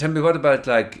 And tell me, what about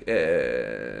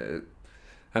I'm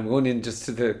going in just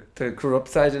to the corrupt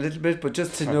side a little bit, but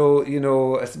just to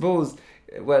know, I suppose,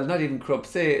 well, not even corrupt,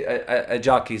 say a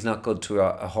jockey's not good to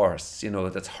a horse,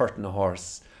 that's hurting a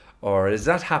horse. Or does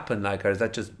that happen, or is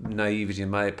that just naivety on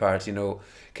my part? Do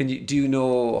you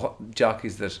know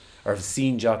jockeys that, or have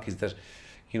seen jockeys that,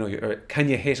 can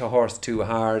you hit a horse too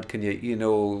hard? Can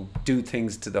you, do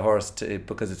things to the horse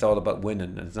because it's all about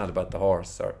winning and it's not about the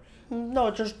horse? Or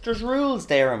no, there's rules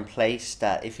there in place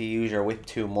that if you use your whip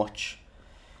too much,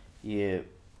 you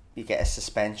get a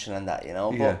suspension and that,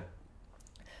 But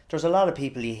there's a lot of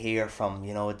people you hear from,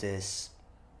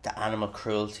 the animal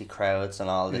cruelty crowds and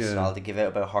all this and all, they give out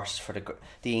about horses for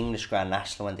the English Grand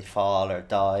National when they fall or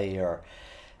die, or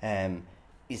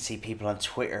you see people on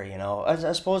Twitter, I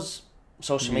suppose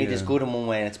social media is good in one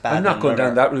way and it's bad. I'm not going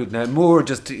down that route now, more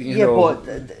just but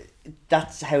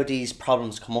that's how these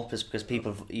problems come up, is because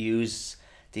people use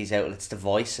these outlets to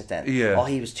voice it then.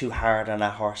 He was too hard on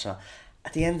that horse.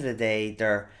 At the end of the day,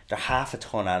 they're half a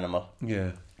ton animal.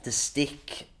 The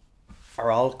stick are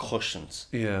all cushions.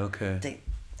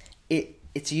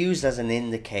 It's used as an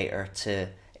indicator to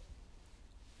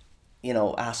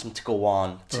ask them to go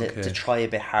on, to try a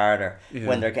bit harder.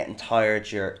 When they're getting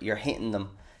tired, you're hitting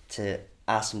them to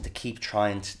ask them to keep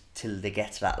trying till they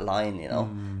get to that line,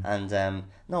 and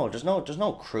no, there's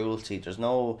no cruelty, there's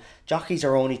no, jockeys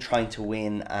are only trying to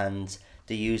win and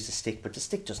they use the stick, but the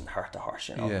stick doesn't hurt the horse,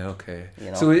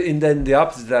 So then the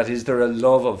opposite of that, is there a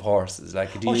love of horses?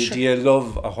 Do you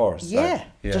love a horse?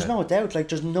 There's no doubt,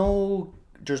 there's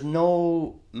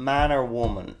no man or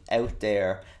woman out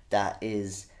there that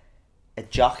is a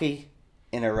jockey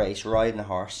in a race riding a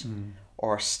horse,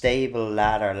 or a stable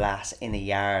lad or lass in a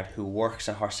yard who works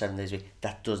on horse 7 days a week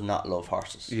that does not love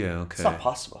horses. It's not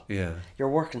possible. You're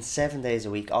working 7 days a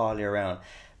week all year round.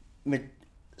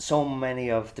 So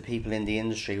many of the people in the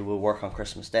industry will work on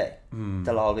Christmas Day.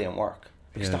 They'll all be in work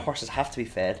because the horses have to be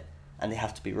fed and they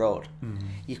have to be rode.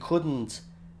 You couldn't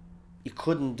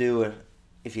do it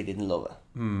if you didn't love it.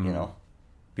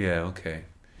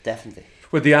 Definitely.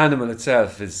 Well, the animal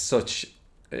itself is such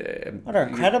they're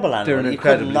incredible animals. They're an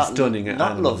incredibly stunning animal.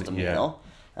 Not animal. love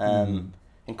them,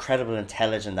 incredible,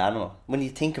 intelligent animal. When you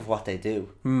think of what they do,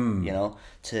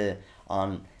 to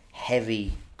on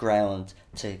heavy ground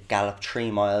to gallop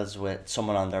 3 miles with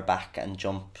someone on their back and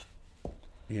jump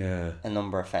a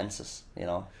number of fences,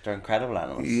 they're incredible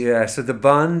animals. So the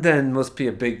bond then must be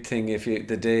a big thing if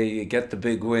the day you get the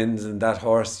big wins and that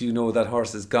horse, that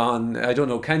horse is gone. I don't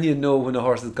know, can you know when a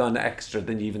horse has gone extra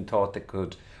than you even thought they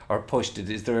could, or pushed it?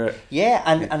 Is there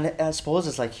and I suppose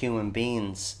it's like human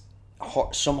beings.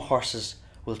 Some horses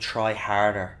will try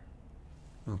harder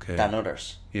than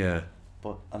others,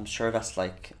 but I'm sure that's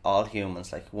like all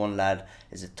humans. Like one lad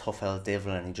is a tough old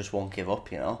devil and he just won't give up,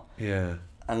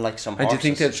 And like some horses. And do you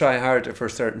think they'll try harder for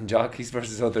certain jockeys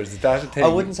versus others? Is that a thing? I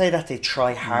wouldn't say that they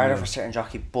try harder for certain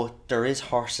jockeys, but there is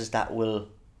horses that will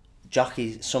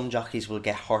some jockeys will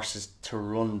get horses to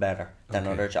run better than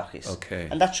other jockeys.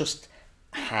 And that's just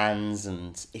hands,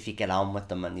 and if you get on with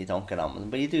them and you don't get on with them.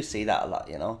 But you do see that a lot,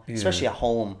 especially at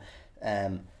home.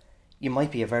 You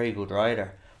might be a very good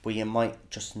rider, but you might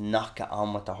just not get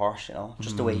on with the horse,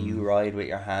 just the way you ride with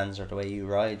your hands or the way you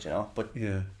ride, But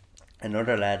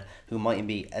another lad who mightn't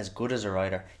be as good as a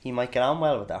rider, he might get on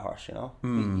well with that horse,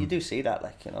 You do see that,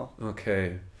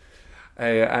 Okay.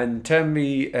 And tell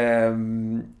me,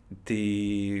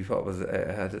 what was it?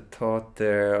 I had a thought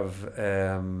there of,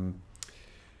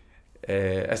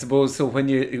 I suppose, so when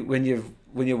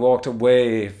you walked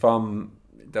away from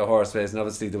the horse race, and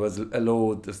obviously there was a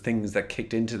load of things that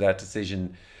kicked into that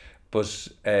decision, But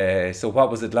so what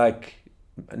was it like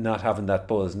not having that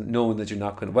buzz, knowing that you're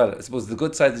not going to... Well, I suppose the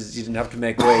good side is you didn't have to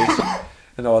make weight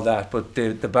and all that, but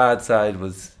the bad side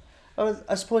was...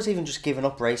 I suppose even just giving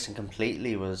up racing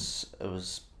completely was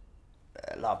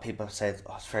a lot of people said,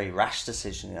 oh, it's a very rash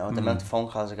decision, you know. The amount of phone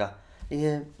calls I got,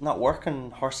 yeah, not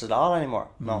working horse at all anymore.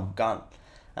 No, gone.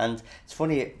 And it's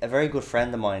funny, a very good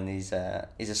friend of mine, he's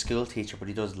a school teacher, but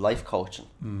he does life coaching.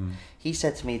 He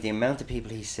said to me the amount of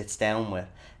people he sits down with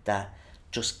that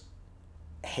just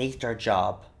hate their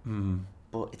job,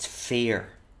 but it's fear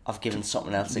of giving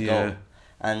something else a go.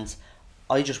 And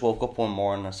I just woke up one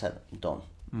morning and I said, I'm done.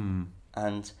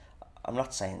 And I'm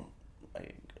not saying,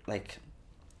 like,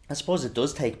 I suppose it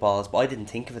does take balls, but I didn't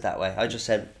think of it that way. I just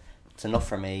said, it's enough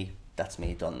for me, that's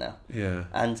me done now. Yeah.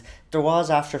 And there was,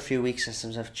 after a few weeks, I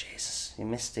said to myself, Jesus, you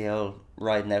missed the old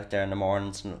riding out there in the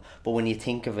mornings. But when you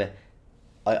think of it,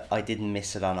 I didn't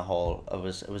miss it on a whole. It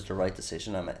was the right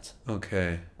decision I made.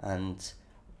 Okay. And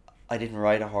I didn't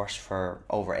ride a horse for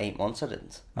over 8 months, I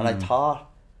didn't. And I thought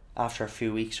after a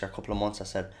few weeks or a couple of months, I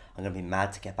said, I'm going to be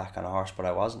mad to get back on a horse, but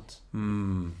I wasn't.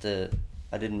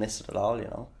 I didn't miss it at all, you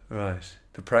know. Right.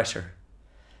 The pressure.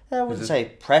 Yeah, I wouldn't say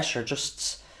pressure,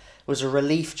 just it was a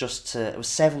relief. It was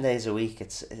 7 days a week.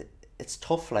 It's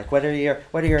tough, like whether you're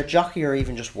a jockey or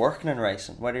even just working in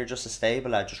racing, whether you're just a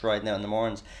stable lad just riding out in the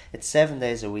mornings, it's 7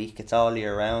 days a week, it's all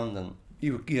year round. And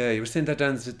you were saying that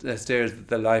downstairs that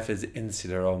the life is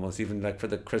insular almost, even like for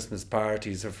the Christmas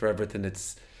parties or for everything,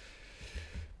 it's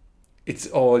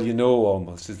all you know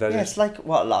almost, is that it? It's like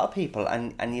what a lot of people,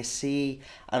 and you see,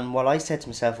 and what I said to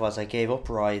myself was I gave up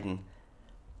riding,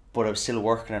 but I was still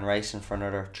working and racing for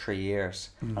another 3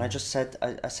 years. And I just said,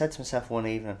 I said to myself one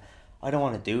evening, I don't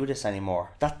want to do this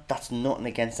anymore. That's nothing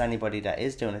against anybody that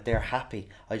is doing it. They're happy.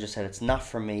 I just said it's not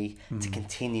for me to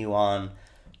continue on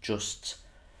just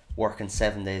working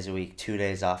 7 days a week, 2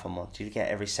 days off a month. You get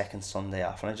every second Sunday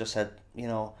off. And I just said, you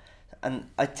know, and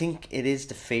I think it is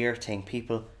the fear thing.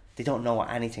 People, they don't know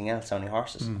anything else, only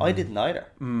horses. I didn't either.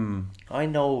 I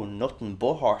know nothing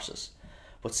but horses.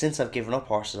 But since I've given up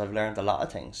horses, I've learned a lot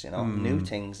of things, you know, new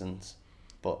things, and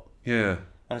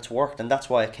it's worked, and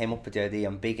that's why I came up with the idea.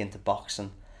 I'm big into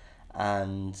boxing,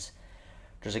 and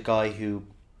there's a guy who,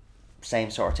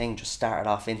 same sort of thing, just started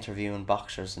off interviewing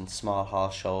boxers in small hall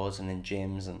shows and in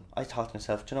gyms, and I thought to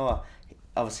myself, do you know what?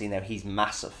 Obviously now he's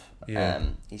massive.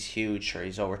 He's huge. Sure,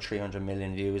 he's over 300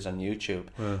 million views on YouTube.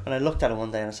 And I looked at it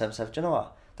one day and I said to myself, do you know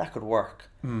what? That could work.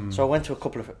 So I went to a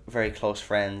couple of very close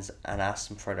friends and asked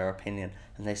them for their opinion,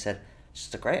 and they said it's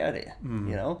just a great idea,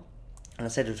 you know. And I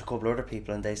said it to a couple of other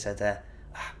people, and they said,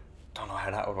 don't know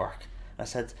how that would work. And I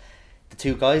said, the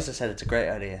two guys that said it's a great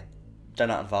idea, they're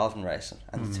not involved in racing,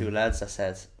 and the two lads that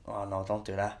said, oh no, don't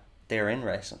do that, they're in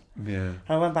racing. And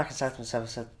I went back and said to myself, I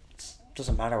said, it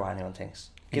doesn't matter what anyone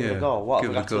thinks, give it a go. What have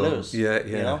we got to lose? You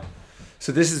know.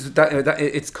 So this is that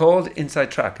it's called Inside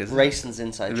Track, is it? Racing's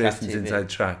Inside Track. Racing's Inside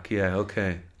Track, yeah,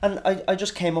 okay. And I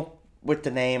just came up with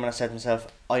the name, and I said to myself,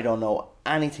 I don't know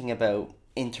anything about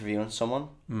interviewing someone.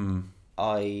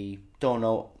 I don't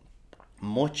know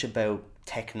much about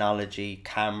technology,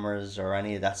 cameras, or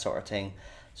any of that sort of thing.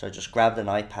 So I just grabbed an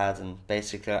iPad and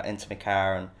basically got into my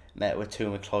car and met with two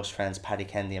of my close friends, Paddy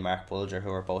Kennedy and Mark Bulger, who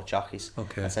are both jockeys.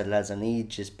 Okay. I said, lads, I need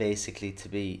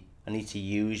to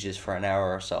use this for an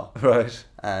hour or so. Right.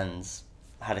 And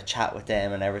I had a chat with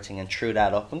them and everything, and threw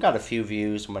that up and got a few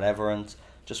views and whatever, and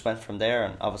just went from there.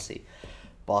 And obviously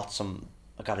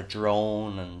I got a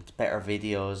drone and better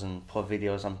videos and put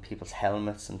videos on people's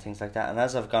helmets and things like that. And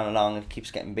as I've gone along, it keeps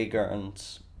getting bigger, and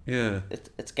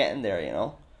it's getting there, you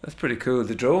know. That's pretty cool.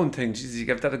 The drone thing, geez, you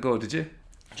gave that a go, did you?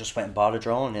 I just went and bought a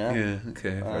drone, yeah. Yeah,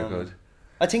 okay, very good.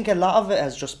 I think a lot of it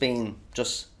has just been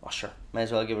sure, may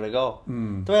as well give it a go.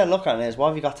 The way I look at it is, what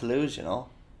have you got to lose, you know?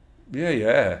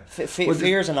 Yeah.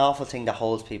 Fear is an awful thing that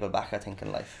holds people back, I think,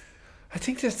 in life. I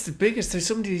think that's the biggest. There's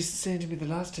somebody saying to me the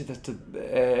last day that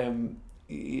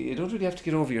you don't really have to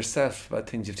get over yourself about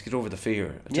things. You have to get over the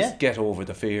fear. Just get over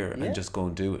the fear and just go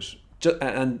and do it.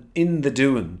 And in the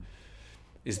doing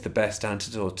is the best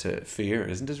antidote to fear,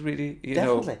 isn't it? Really,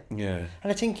 Definitely. Yeah.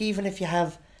 And I think even if you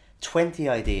have 20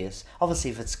 ideas, obviously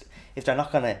if they're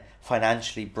not going to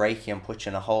financially break you and put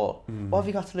you in a hole, what have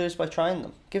you got to lose by trying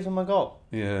them? Give them a go.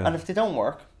 Yeah. And if they don't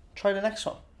work, try the next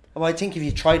one. Well, I think if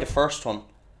you try the first one,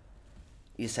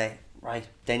 you say, right,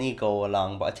 then you go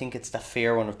along. But I think it's the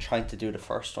fear one of trying to do the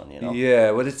first one, you know? Yeah,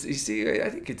 well, I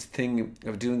think it's a thing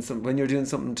of doing something, when you're doing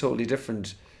something totally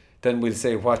different, then we'll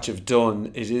say what you've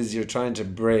done. It is, you're trying to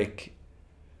break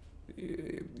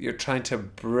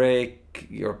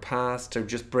your past or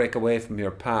just break away from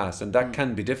your past, and that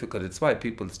can be difficult. It's why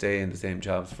people stay in the same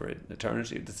jobs for an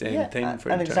eternity, the same thing for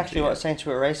and eternity. exactly what I was saying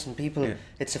to a racing people.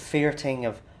 It's a fear thing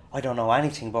of, I don't know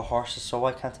anything about horses, so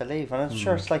why can't I leave? And I'm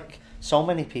sure it's like so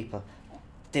many people,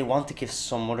 they want to give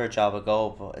some other job a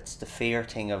go, but it's the fear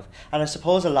thing of, and I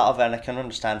suppose a lot of it, and I can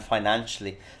understand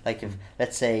financially, like if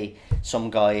let's say some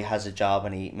guy has a job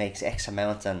and he makes X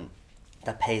amount and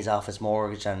that pays off his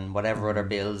mortgage and whatever other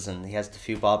bills, and he has the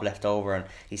few bob left over and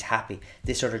he's happy.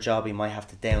 This other job he might have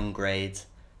to downgrade,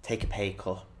 take a pay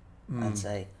cut, and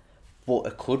say, but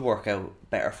it could work out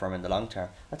better for him in the long term.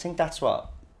 I think that's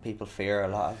what people fear a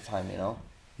lot of the time, you know.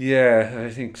 Yeah, I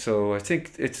think so. I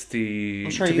think it's the...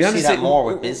 I'm sure you see that more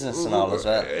with business and all as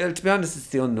well. To be honest, it's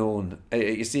the unknown.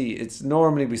 You see, it's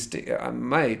normally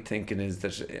my thinking is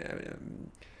that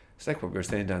it's like what we were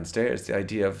saying downstairs. The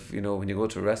idea of, you know, when you go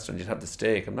to a restaurant, you'd have the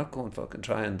steak. I'm not going fucking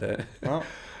trying the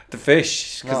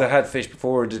fish, because I had fish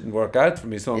before, it didn't work out for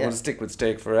me, so I'm going to stick with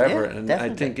steak forever. And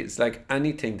definitely. I think it's like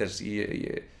anything that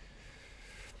you...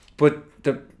 But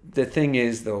the thing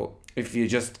is, though, if you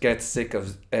just get sick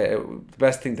of the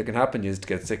best thing that can happen is to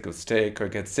get sick of steak or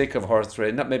get sick of horse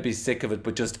racing. Not maybe sick of it,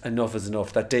 but just enough is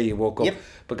enough. That day you woke up,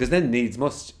 because then needs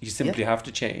must. You simply have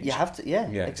to change. You have to,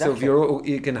 exactly. So if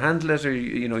you can handle it, or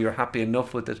you're happy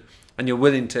enough with it, and you're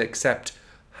willing to accept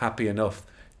happy enough,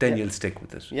 then you'll stick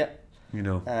with it. Yeah. You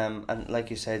know. And like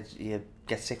you said, you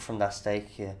get sick from that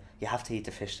steak. You have to eat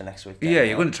the fish the next week. Then,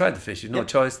 you're going to try the fish. You've no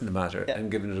choice in the matter,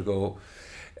 and giving it a go.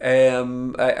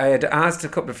 I had asked a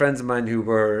couple of friends of mine who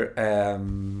were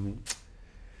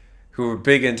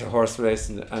big into horse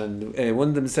racing, and one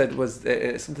of them said was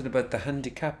something about the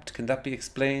handicapped. Can that be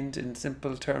explained in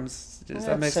simple terms? Does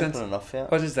that make sense? Simple enough, yeah.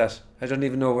 What is that? I don't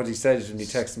even know what he said when he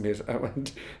texted me. I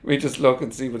went, we just look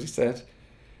and see what he said.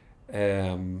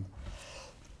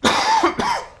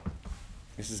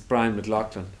 This is Brian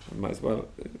McLaughlin. I might as well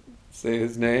say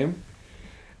his name.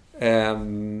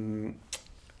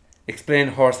 Explain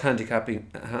horse handicapping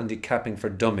for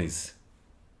dummies.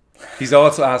 He's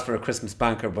also asked for a Christmas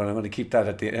banker, but I'm going to keep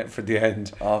that for the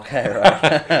end. Okay,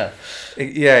 right.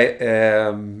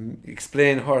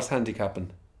 Explain horse handicapping.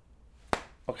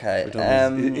 Okay.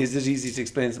 Is it easy to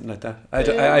explain something like that?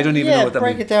 I don't even know what that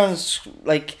means. Break it down.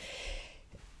 Like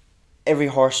every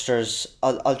horse,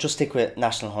 I'll just stick with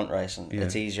national hunt racing. Yeah.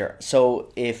 It's easier.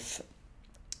 So if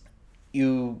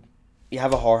you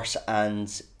have a horse,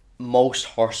 and most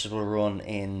horses will run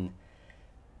in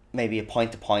maybe a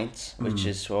point to point, which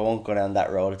is, so I won't go down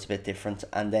that road, it's a bit different.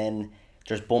 And then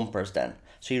there's bumpers then.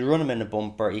 So you run them in a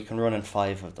bumper, you can run in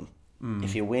 5 of them.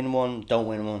 If you win one, don't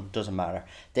win one, doesn't matter.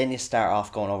 Then you start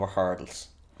off going over hurdles,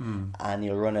 and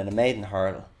you'll run in a maiden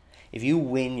hurdle. If you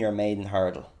win your maiden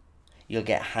hurdle, you'll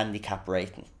get a handicap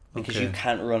rating, because you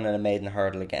can't run in a maiden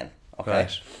hurdle again. Okay,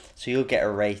 right. So you'll get a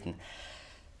rating.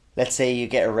 Let's say you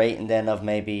get a rating then of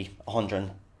maybe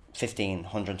 115,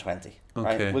 120.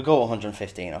 Okay. Right? We'll go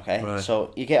 115, okay? Right.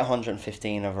 So you get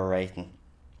 115 of a rating.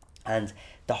 And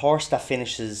the horse that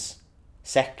finishes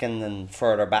second and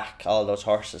further back, all those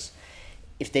horses,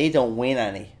 if they don't win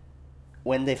any,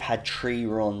 when they've had 3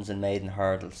 runs in maiden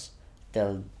hurdles,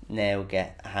 they'll now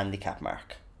get a handicap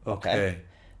mark. Okay.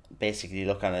 Basically, you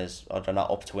look on it as, they're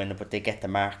not up to win it, but they get the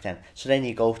mark then. So then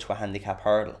you go to a handicap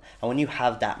hurdle. And when you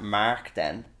have that mark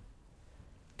then,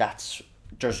 there's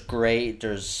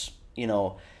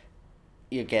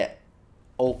you get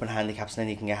open handicaps, and then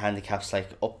you can get handicaps like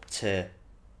up to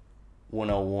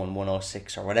 101,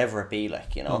 106 or whatever it be,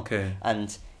 like, Okay.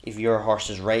 And if your horse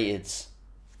is rated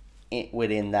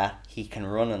within that, he can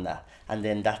run in that. And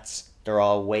then they're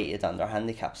all weighted on their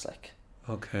handicaps, like.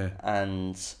 Okay.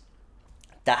 And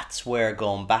that's where,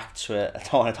 going back to it, I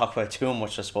don't want to talk about it too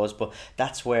much, I suppose, but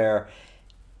that's where,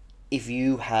 if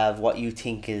you have what you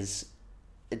think is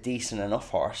a decent enough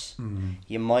horse,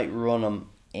 you might run him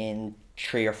in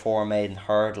 3 or 4 maiden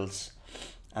hurdles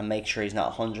and make sure he's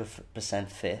not 100%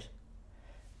 fit,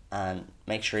 and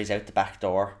make sure he's out the back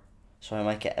door, so he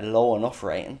might get a low enough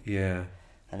rating,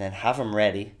 and then have him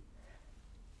ready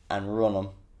and run him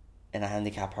in a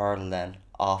handicap hurdle then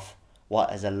off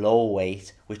what is a low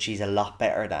weight, which he's a lot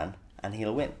better than, and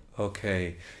he'll win.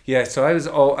 Okay. Yeah, so I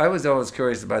was always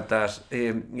curious about that.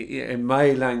 In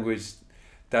my language,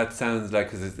 that sounds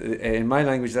like,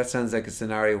 a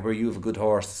scenario where you have a good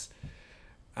horse,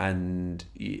 and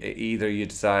either you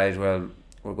decide, well,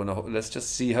 let's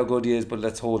just see how good he is, but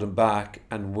let's hold him back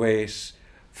and wait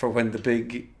for when the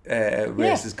big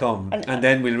races come, and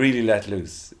then we'll really let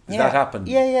loose. Does that happen?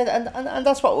 Yeah, and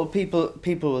that's what people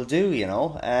will do,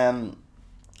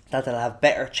 that they'll have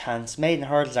better chance. Maiden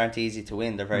hurdles aren't easy to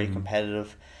win; they're very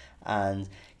competitive, and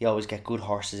you always get good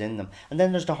horses in them. And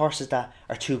then there's the horses that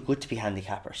are too good to be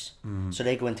handicappers, so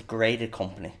they go into graded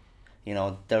company. You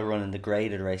know, they'll run in the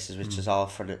graded races, which is all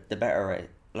for the better race.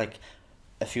 Like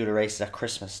a few of the races at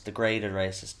Christmas, the graded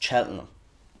races, Cheltenham,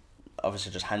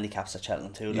 obviously just handicaps at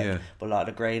Cheltenham too, like, but a lot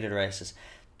of the graded races,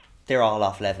 they're all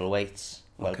off level weights.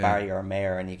 Well, bar you're a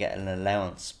mare and you get an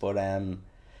allowance, but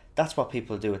that's what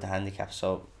people do with the handicap.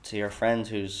 So to your friend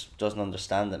who doesn't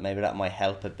understand it, maybe that might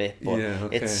help a bit. But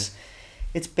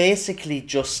it's basically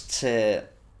just to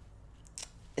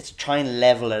try and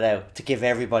level it out, to give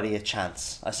everybody a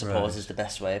chance, I suppose, is the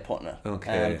best way of putting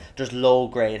it. There's low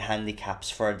grade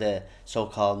handicaps for the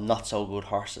so-called not so good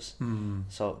horses.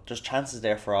 So there's chances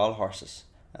there for all horses.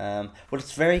 But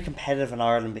it's very competitive in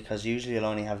Ireland because usually you'll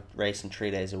only have racing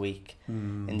 3 days a week.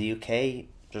 In the UK,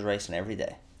 there's racing every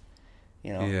day.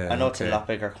 You know, I know it's a lot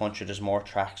bigger country. There's more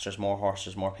tracks, there's more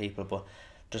horses, more people, but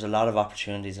there's a lot of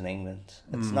opportunities in England.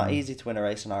 It's not easy to win a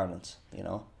race in Ireland. You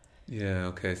know. Yeah.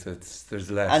 Okay. So there's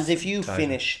less. And if you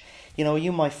finish, you know,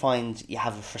 you might find you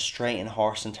have a frustrating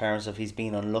horse in terms of he's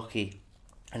been unlucky,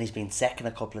 and he's been second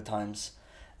a couple of times,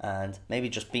 and maybe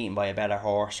just beaten by a better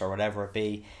horse or whatever it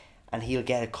be. And he'll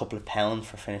get a couple of pounds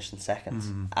for finishing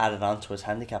second, added on to his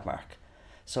handicap mark.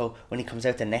 So when he comes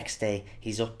out the next day,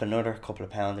 he's up another couple of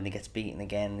pounds and he gets beaten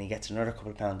again and he gets another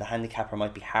couple of pounds. The handicapper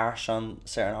might be harsh on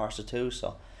certain horses too,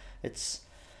 so it's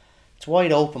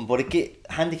wide open. But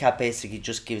handicap basically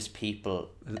just gives people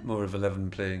more of a level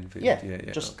playing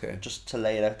field. Just to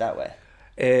lay it out that way.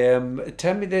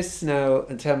 Tell me this now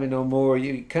and tell me no more.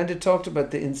 You kind of talked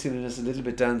about the insuliness a little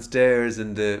bit downstairs,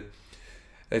 and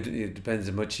it depends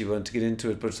how much you want to get into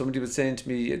it, but somebody was saying to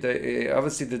me that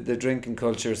obviously the drinking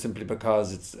culture, simply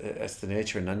because it's the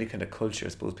nature in any kind of culture, I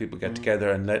suppose people get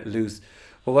together and let loose.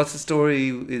 Well, what's the story?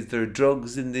 Is there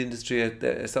drugs in the industry?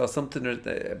 I saw something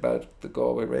about the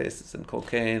Galway races and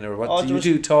cocaine, or what? Do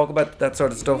you talk about that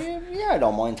sort of stuff? Yeah, I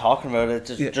don't mind talking about it.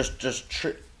 Just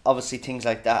obviously things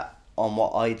like that on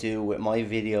what I do with my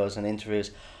videos and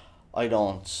interviews. You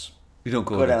don't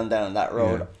go down that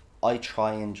road. I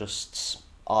try and just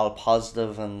all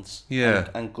positive and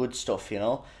good stuff, you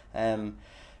know.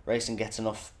 Racing gets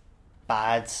enough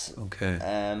bad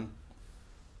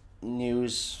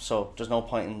news, so there's no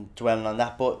point in dwelling on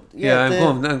that. But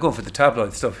I'm going for the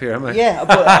tabloid stuff here, am I? Yeah,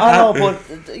 but I know,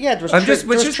 but yeah, there was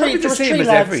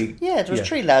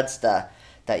three lads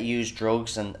that use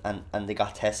drugs and they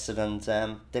got tested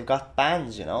and they've got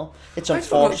bans, you know. It's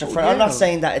unfortunate. I'm not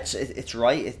saying that it's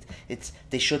right. It's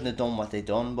they shouldn't have done what they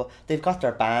done, but they've got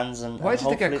their bans. And why did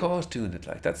they get caught doing it?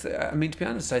 Like, that's, I mean, to be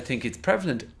honest, I think it's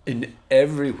prevalent in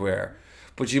everywhere.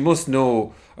 But you must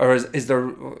know, or is there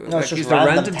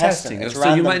random testing?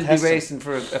 So you might be racing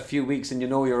for a few weeks and you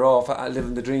know you're off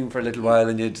living the dream for a little while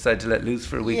and you decide to let loose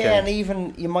for a weekend. Yeah, and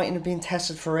even you mightn't have been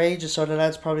tested for ages, so the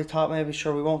lads probably thought maybe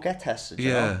we won't get tested.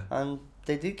 You know? And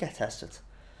they did get tested.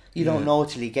 You don't know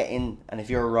till you get in, and if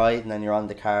you're riding and you're on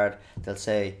the card, they'll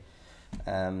say.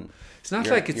 It's not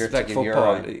like it's like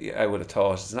football. I would have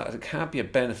thought it can't be a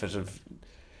benefit of.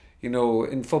 You know,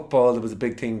 in football, there was a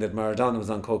big thing that Maradona was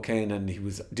on cocaine and he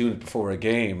was doing it before a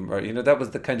game. Or, you know, that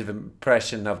was the kind of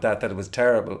impression of that it was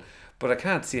terrible. But I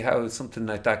can't see how something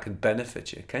like that can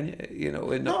benefit you. Can you? You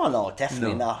know, no,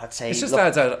 definitely not. I'd say it's just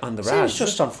lads out on the rad. It's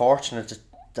just unfortunate that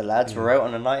the lads were out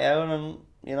on a night out, and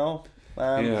you know,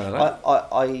 I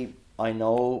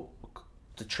know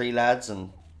the three lads,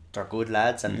 and they're good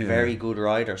lads and very good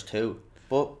riders too.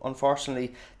 But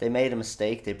unfortunately, they made a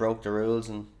mistake. They broke the rules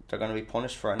and they're going to be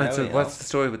punished for it now. So what's the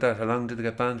story with that? How long did they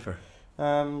get banned for?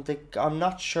 I'm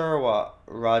not sure what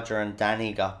Roger and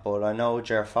Danny got, but I know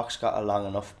Ger Fox got a long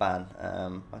enough ban.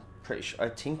 I'm pretty sure. I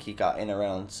think he got in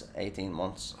around 18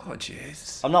 months. Oh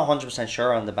Jesus! I'm not 100%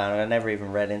 sure on the ban. I never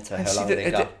even read into how long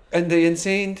they got. And the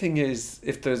insane thing is,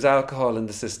 if there's alcohol in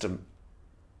the system,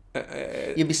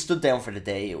 you'd be stood down for the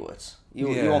day. You would. You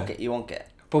won't get.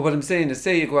 But what I'm saying is,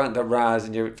 say you go out on the RAS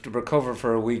and you have to recover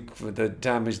for a week for the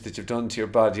damage that you've done to your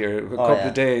body, or a couple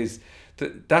of days.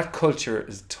 That culture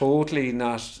is totally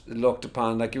not looked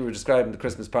upon, like you were describing the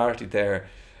Christmas party there,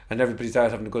 and everybody's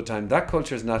out having a good time. That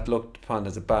culture is not looked upon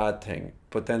as a bad thing.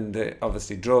 But then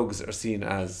obviously drugs are seen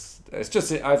as, it's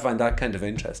just, I find that kind of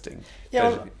interesting. Yeah,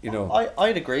 that, you know,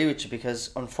 I'd agree with you, because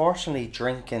unfortunately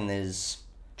drinking is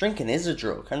a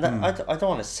drug, and I don't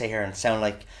want to sit here and sound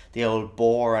like the old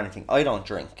bore or anything. I don't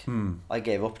drink. I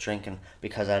gave up drinking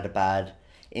because I had a bad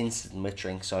incident with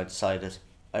drink, so I decided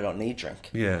I don't need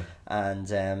drink. Yeah. And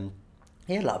a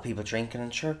lot of people drinking,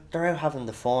 and sure, they're out having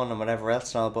the fun and whatever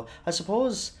else and all, but I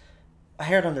suppose I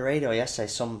heard on the radio yesterday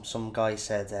some guy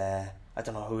said, I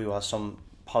don't know who he was, some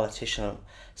politician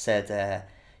said,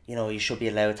 you should be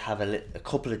allowed to have a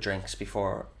couple of drinks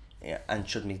before, and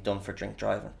shouldn't be done for drink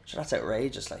driving. So that's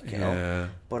outrageous, like, you know.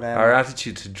 But our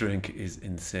attitude to drink is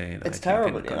insane. It's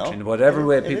terrible, in the country. In whatever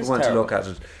way people want terrible. to look at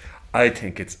it, I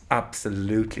think it's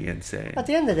absolutely insane. At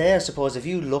the end of the day, I suppose, if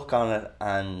you look on it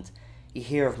and you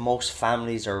hear of most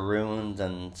families are ruined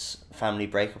and family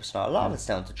breakups and all, a lot of it's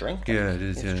down to drink. Yeah, it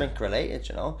is. It's drink related,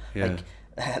 like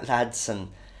lads and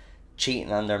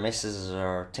cheating on their missus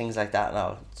or things like that.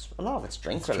 No, a lot of it's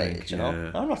drink related.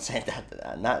 I'm not saying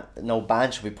that no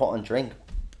ban should be put on drink.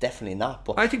 Definitely not.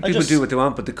 But I think people do what they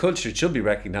want, but the culture should be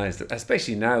recognised,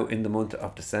 especially now in the month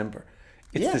of December.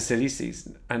 It's the silly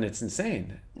season, and it's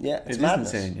insane. Yeah, it's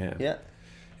madness. Insane. Yeah.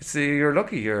 It's you're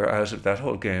lucky you're out of that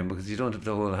whole game because you don't have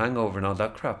the whole hangover and all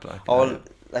that crap.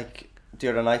 Like the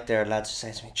other night, there lads were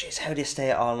saying to me, "Jeez, how do you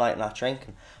stay all night not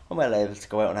drinking?" I'm well able to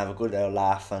go out and have a good old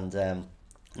laugh and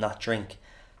not drink.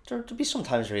 There'll be some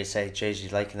times where you say, "Jeez,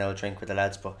 you'd like an old drink with the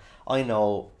lads," but I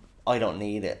know I don't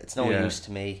need it. It's no use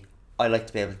to me. I like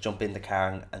to be able to jump in the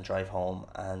car and drive home,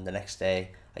 and the next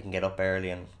day I can get up early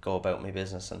and go about my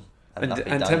business and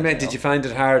tell me, did you find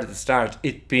it hard at the start,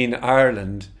 it being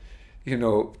Ireland,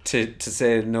 to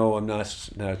say no, I'm not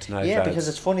now tonight? Yeah, because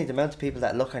it's funny the amount of people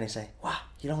that look and you say, "What?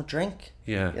 You don't drink?"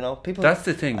 Yeah, people. That's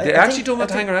the thing. They actually don't want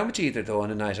to hang around with you either, though,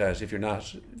 on a night out if you're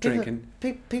not drinking.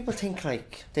 People think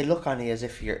like they look on you as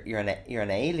if you're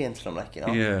an alien to them, like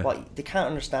Yeah. But they can't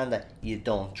understand that you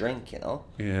don't drink,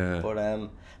 Yeah. But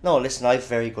no, listen, I've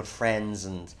very good friends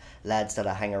and lads that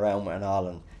I hang around with and all,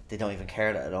 and they don't even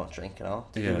care that I don't drink,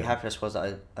 They can be happy, I suppose,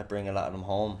 that I bring a lot of them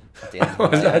home at the end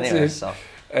of the night anyway. So.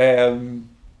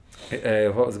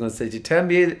 What was I going to say? Did you tell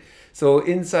me? So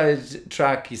Inside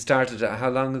Track, you started how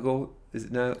long ago? Is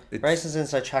it now? Raisins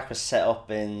Inside Track was set up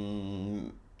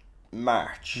in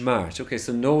March. Okay,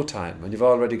 so no time, and you've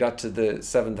already got to the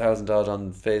 7,000 odd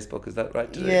on Facebook. Is that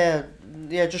right today?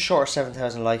 Yeah, just short of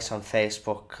 7,000 likes on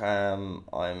Facebook.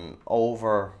 I'm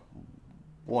over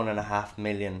 1.5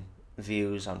 million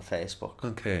views on Facebook.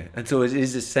 Okay, and so it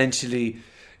is essentially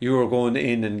you're going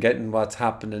in and getting what's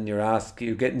happening.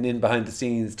 You're getting in behind the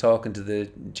scenes, talking to the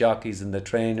jockeys and the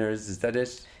trainers. Is that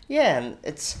it? Yeah, and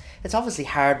it's obviously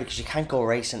hard because you can't go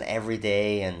racing every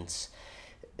day, and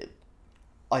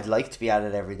I'd like to be at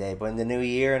it every day. But in the new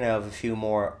year now, I have a few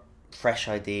more fresh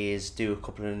ideas, do a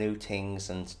couple of new things,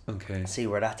 and see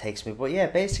where that takes me. But yeah,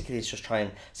 basically it's just try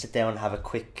and sit down and have a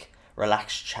quick,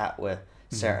 relaxed chat with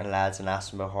certain lads and ask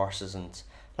them about horses. And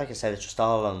like I said, it's just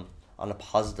all on a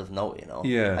positive note,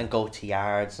 Yeah. And go to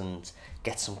yards and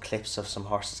get some clips of some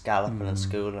horses galloping and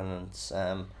schooling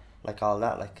and like all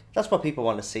that. Like that's what people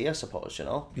want to see, I suppose.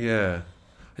 Yeah,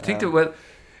 I think that.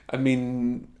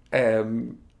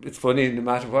 It's funny, no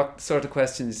matter what sort of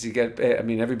questions you get.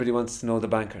 Everybody wants to know the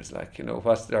bankers. Like,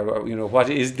 what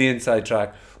is the Inside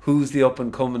Track? Who's the up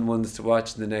and coming ones to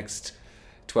watch in the next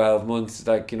 12 months?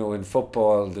 Like, in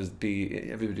football,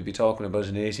 everybody be talking about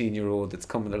an 18-year-old that's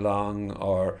coming along,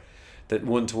 or that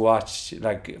one to watch.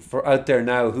 Like, for out there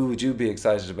now, who would you be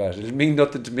excited about? It'll mean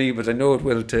nothing to me, but I know it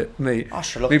will to me. Oh,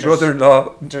 sure, look, my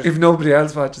brother-in-law, if nobody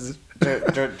else watches it.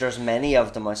 There's many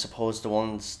of them, I suppose. The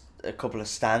ones, a couple of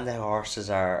standout horses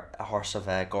are a horse of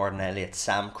Gordon Elliott,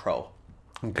 Sam Crow.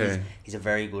 Okay. He's a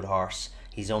very good horse.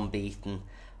 He's unbeaten.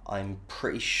 I'm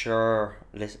pretty sure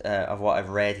of what I've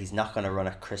read, he's not going to run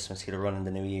at Christmas. He'll run in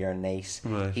the new year in Naas.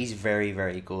 Right. He's very,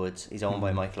 very good. He's owned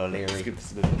by Michael O'Leary. Let's give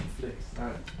this a bit of a flick.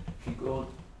 Alright, keep going.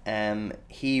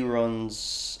 He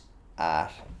runs a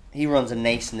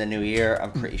Naas in the new year,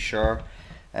 I'm pretty sure.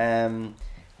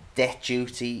 Death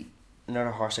Duty,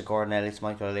 another horse of Gordon Elliott's,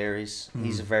 Michael O'Leary's.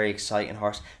 He's a very exciting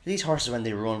horse. These horses, when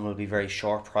they run, will be very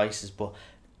short prices, but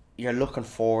you're looking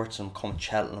forward to them come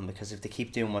Cheltenham, because if they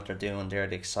keep doing what they're doing, they're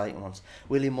the exciting ones.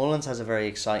 Willie Mullins has a very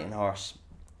exciting horse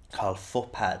called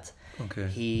Footpad. Okay.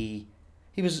 He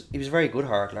was a very good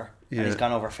hurdler, Yeah. and he's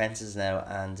gone over fences now,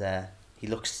 and he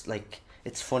looks like,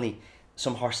 it's funny,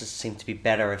 some horses seem to be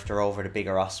better if they're over the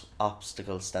bigger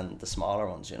obstacles than the smaller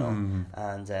ones,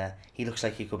 and he looks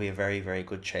like he could be a very, very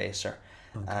good chaser.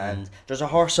 Okay. And there's a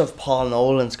horse of Paul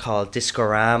Nolan's called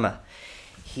Discorama.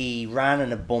 He ran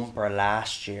in a bumper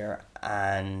last year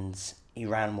and he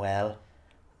ran well,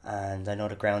 and I know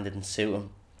the ground didn't suit him,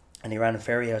 and he ran in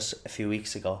Ferryhouse a few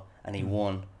weeks ago and he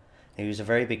won. He was a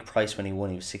very big price when he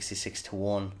won. He was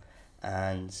 66-1,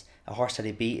 and a horse that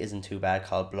he beat isn't too bad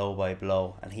called Blow by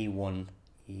Blow, and he won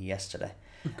yesterday.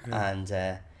 Okay. And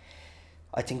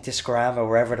I think Discorama,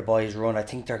 wherever the boys run, I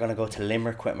think they're going to go to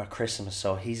Limerick with him at Christmas,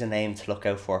 so he's a name to look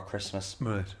out for at Christmas.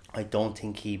 Right. I don't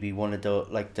think he'd be one of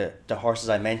the horses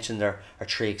I mentioned are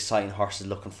three exciting horses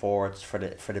looking forward for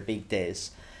the big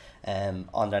days.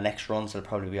 On their next runs, they'll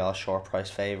probably be all short price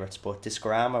favourites. But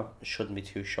Discorama shouldn't be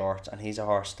too short, and he's a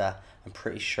horse that I'm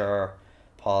pretty sure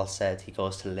Paul said he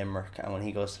goes to Limerick, and when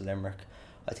he goes to Limerick,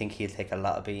 I think he'll take a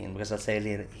lot of beating, because I'd say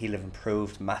he'll have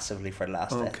improved massively for the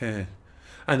last day. Okay.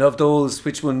 And of those,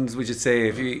 which ones would you say,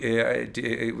 if you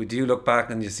do you look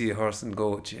back and you see a horse and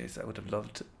go, jeez, I would have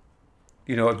loved to,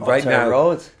 you know, right now,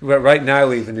 right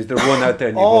now even, is there one out there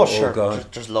and you go, sure. Oh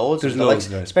God. There's loads. There's loads,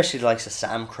 likes, right. Especially the likes of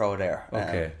Sam Crow there.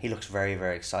 Okay. He looks very,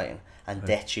 very exciting. And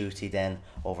Death Duty then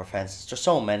over fences. There's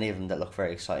so many of them that look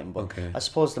very exciting. But I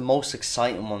suppose the most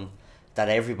exciting one that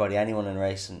anyone in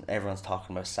racing, everyone's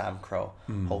talking about Sam Crow,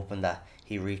 hoping that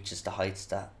he reaches the heights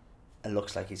that it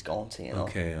looks like he's going to, you know.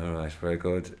 Okay, all right, very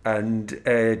good. And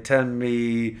tell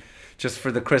me, just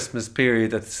for the Christmas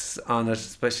period that's on it,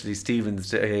 especially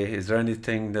Stephen's Day, is there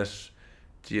anything that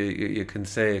you can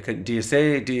say? Do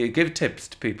you give tips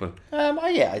to people?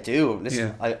 I do.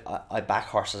 Listen, I back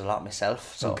horses a lot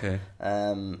myself, so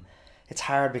it's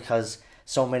hard because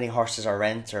so many horses are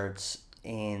entered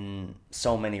in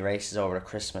so many races over the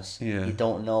Christmas. You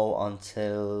don't know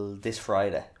until this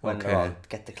Friday when they all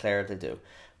get declared they do.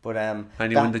 But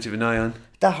anyone that you've an eye on?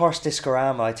 That horse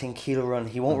Discorama, I think he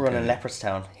won't run in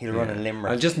Leopardstown, he'll run in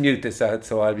Limerick. I'll just mute this out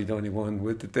so I'll be the only one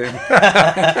with the thing.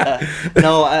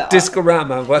 No,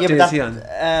 Discorama, what day is he on?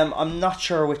 I'm not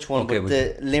sure which one, but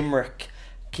the Limerick,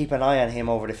 keep an eye on him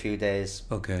over the few days.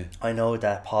 Okay. I know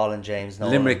that Paul and James know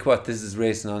Limerick, what, this is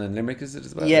racing on in Limerick, is it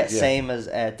as well? Yeah, same as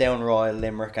Down Royal,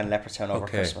 Limerick and Leopardstown over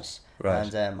Christmas.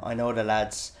 Right. And I know the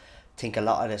lads think a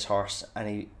lot of this horse,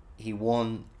 and he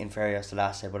won in Fairyhouse the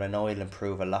last day, but I know he'll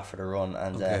improve a lot for the run,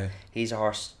 and he's a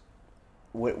horse,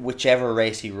 whichever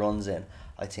race he runs in,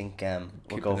 I think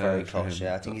will go very close.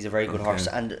 Yeah, I think he's a very good horse,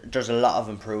 and there's a lot of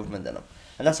improvement in him,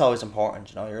 and that's always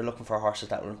important. You know, you're looking for horses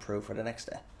that will improve for the next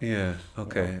day. Yeah.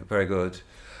 Okay. You know? Very good.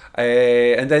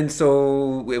 And then,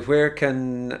 so where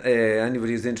can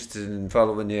anybody who's interested in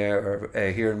following you or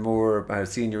hearing more about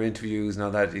seeing your interviews and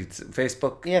all that? It's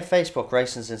Facebook. Yeah, Facebook,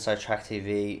 Racing's Inside Track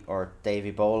TV, or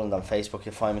Davy Boland on Facebook.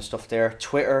 You'll find my stuff there.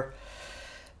 Twitter,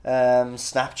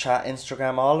 Snapchat,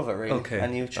 Instagram, all of it really. Okay.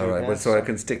 And YouTube. All right. Well, so I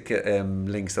can stick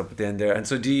links up at the end there. And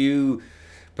so, do you,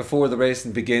 before the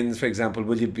racing begins, for example,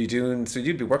 will you be doing? So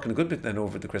you'd be working a good bit then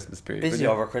over the Christmas period. Busy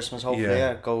over Christmas, hopefully.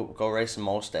 Yeah. Go racing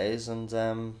most days,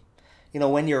 and you know,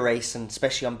 when you're racing,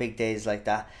 especially on big days like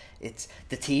that, it's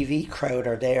the TV crowd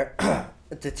are there.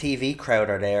 The TV crowd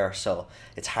are there, so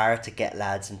it's hard to get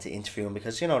lads into interviewing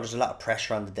because, you know, there's a lot of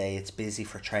pressure on the day. It's busy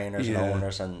for trainers and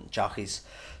owners and jockeys,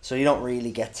 so you don't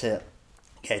really get a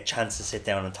chance to sit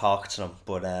down and talk to them.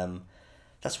 But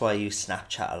that's why I use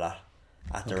Snapchat a lot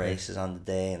at the races on the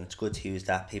day, and it's good to use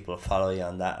that. People will follow you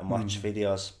on that and watch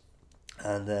videos,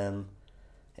 and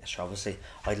sure, obviously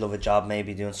I'd love a job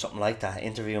maybe doing something like that,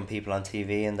 interviewing people on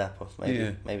TV and that, but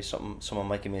maybe someone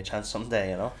might give me a chance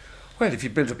someday, you know. Well, if you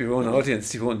build up your own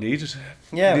audience, you won't need it.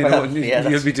 Yeah,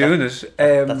 you'll be doing it.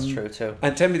 That's true too.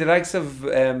 And tell me, the likes of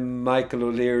Michael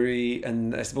O'Leary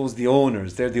and I suppose the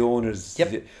owners, they're the owners.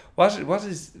 Yep. What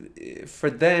is for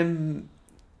them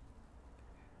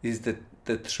is that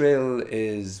the thrill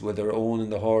is whether they're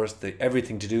owning the horse,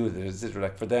 everything to do with it. Is it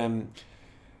like for them?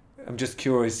 I'm just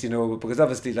curious, you know, because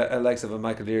obviously the likes of a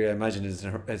Michael Leary, I imagine, is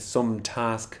some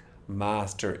task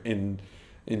master in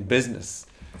business.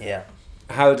 Yeah.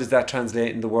 How does that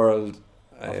translate in the world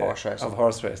of horse racing? Of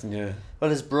horse racing, yeah. Well,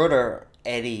 his brother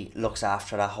Eddie looks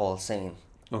after that whole scene.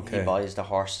 Okay. He buys the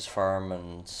horses for him,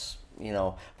 and you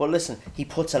know. But listen, he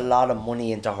puts a lot of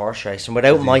money into horse racing.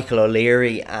 Without Michael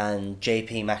O'Leary and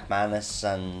JP McManus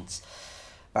and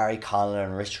Barry Conlon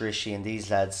and Rich Rishi and these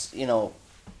lads, you know,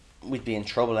 we'd be in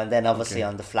trouble. And then obviously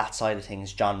on the flat side of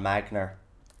things, John Magner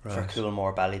for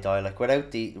Coolmore Ballydoyle. Like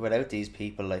without these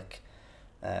people, like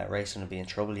racing would be in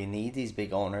trouble. You need these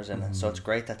big owners in it, so it's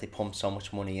great that they pump so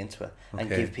much money into it and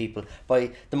give people.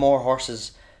 By the more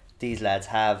horses these lads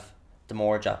have, the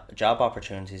more job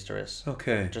opportunities there is.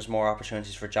 Okay. There's more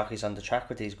opportunities for jockeys on the track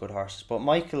with these good horses. But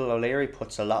Michael O'Leary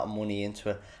puts a lot of money into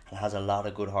it and has a lot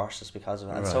of good horses because of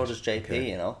it, and so does JP.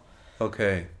 You know.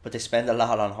 Okay. But they spend a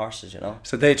lot on horses, you know.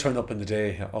 So they turn up in the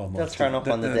day almost. They'll turn up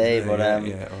on the day, but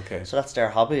okay. So that's their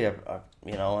hobby,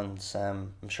 you know, and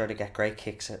I'm sure they get great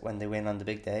kicks when they win on the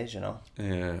big days, you know.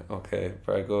 Yeah. Okay.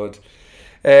 Very good.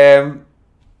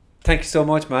 Thank you so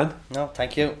much, man. No,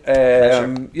 thank you.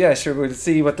 Yeah, sure. We'll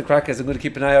see what the crack is. I'm going to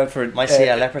keep an eye out for it. Might see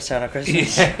a Leopardstown at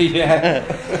Christmas. Yeah.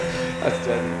 That's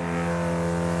deadly.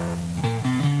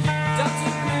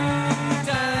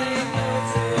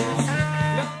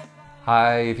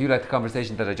 Hi, if you like the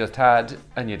conversation that I just had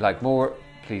and you'd like more,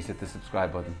 please hit the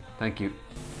subscribe button. Thank you.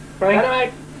 Frank,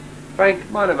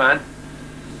 come on, man.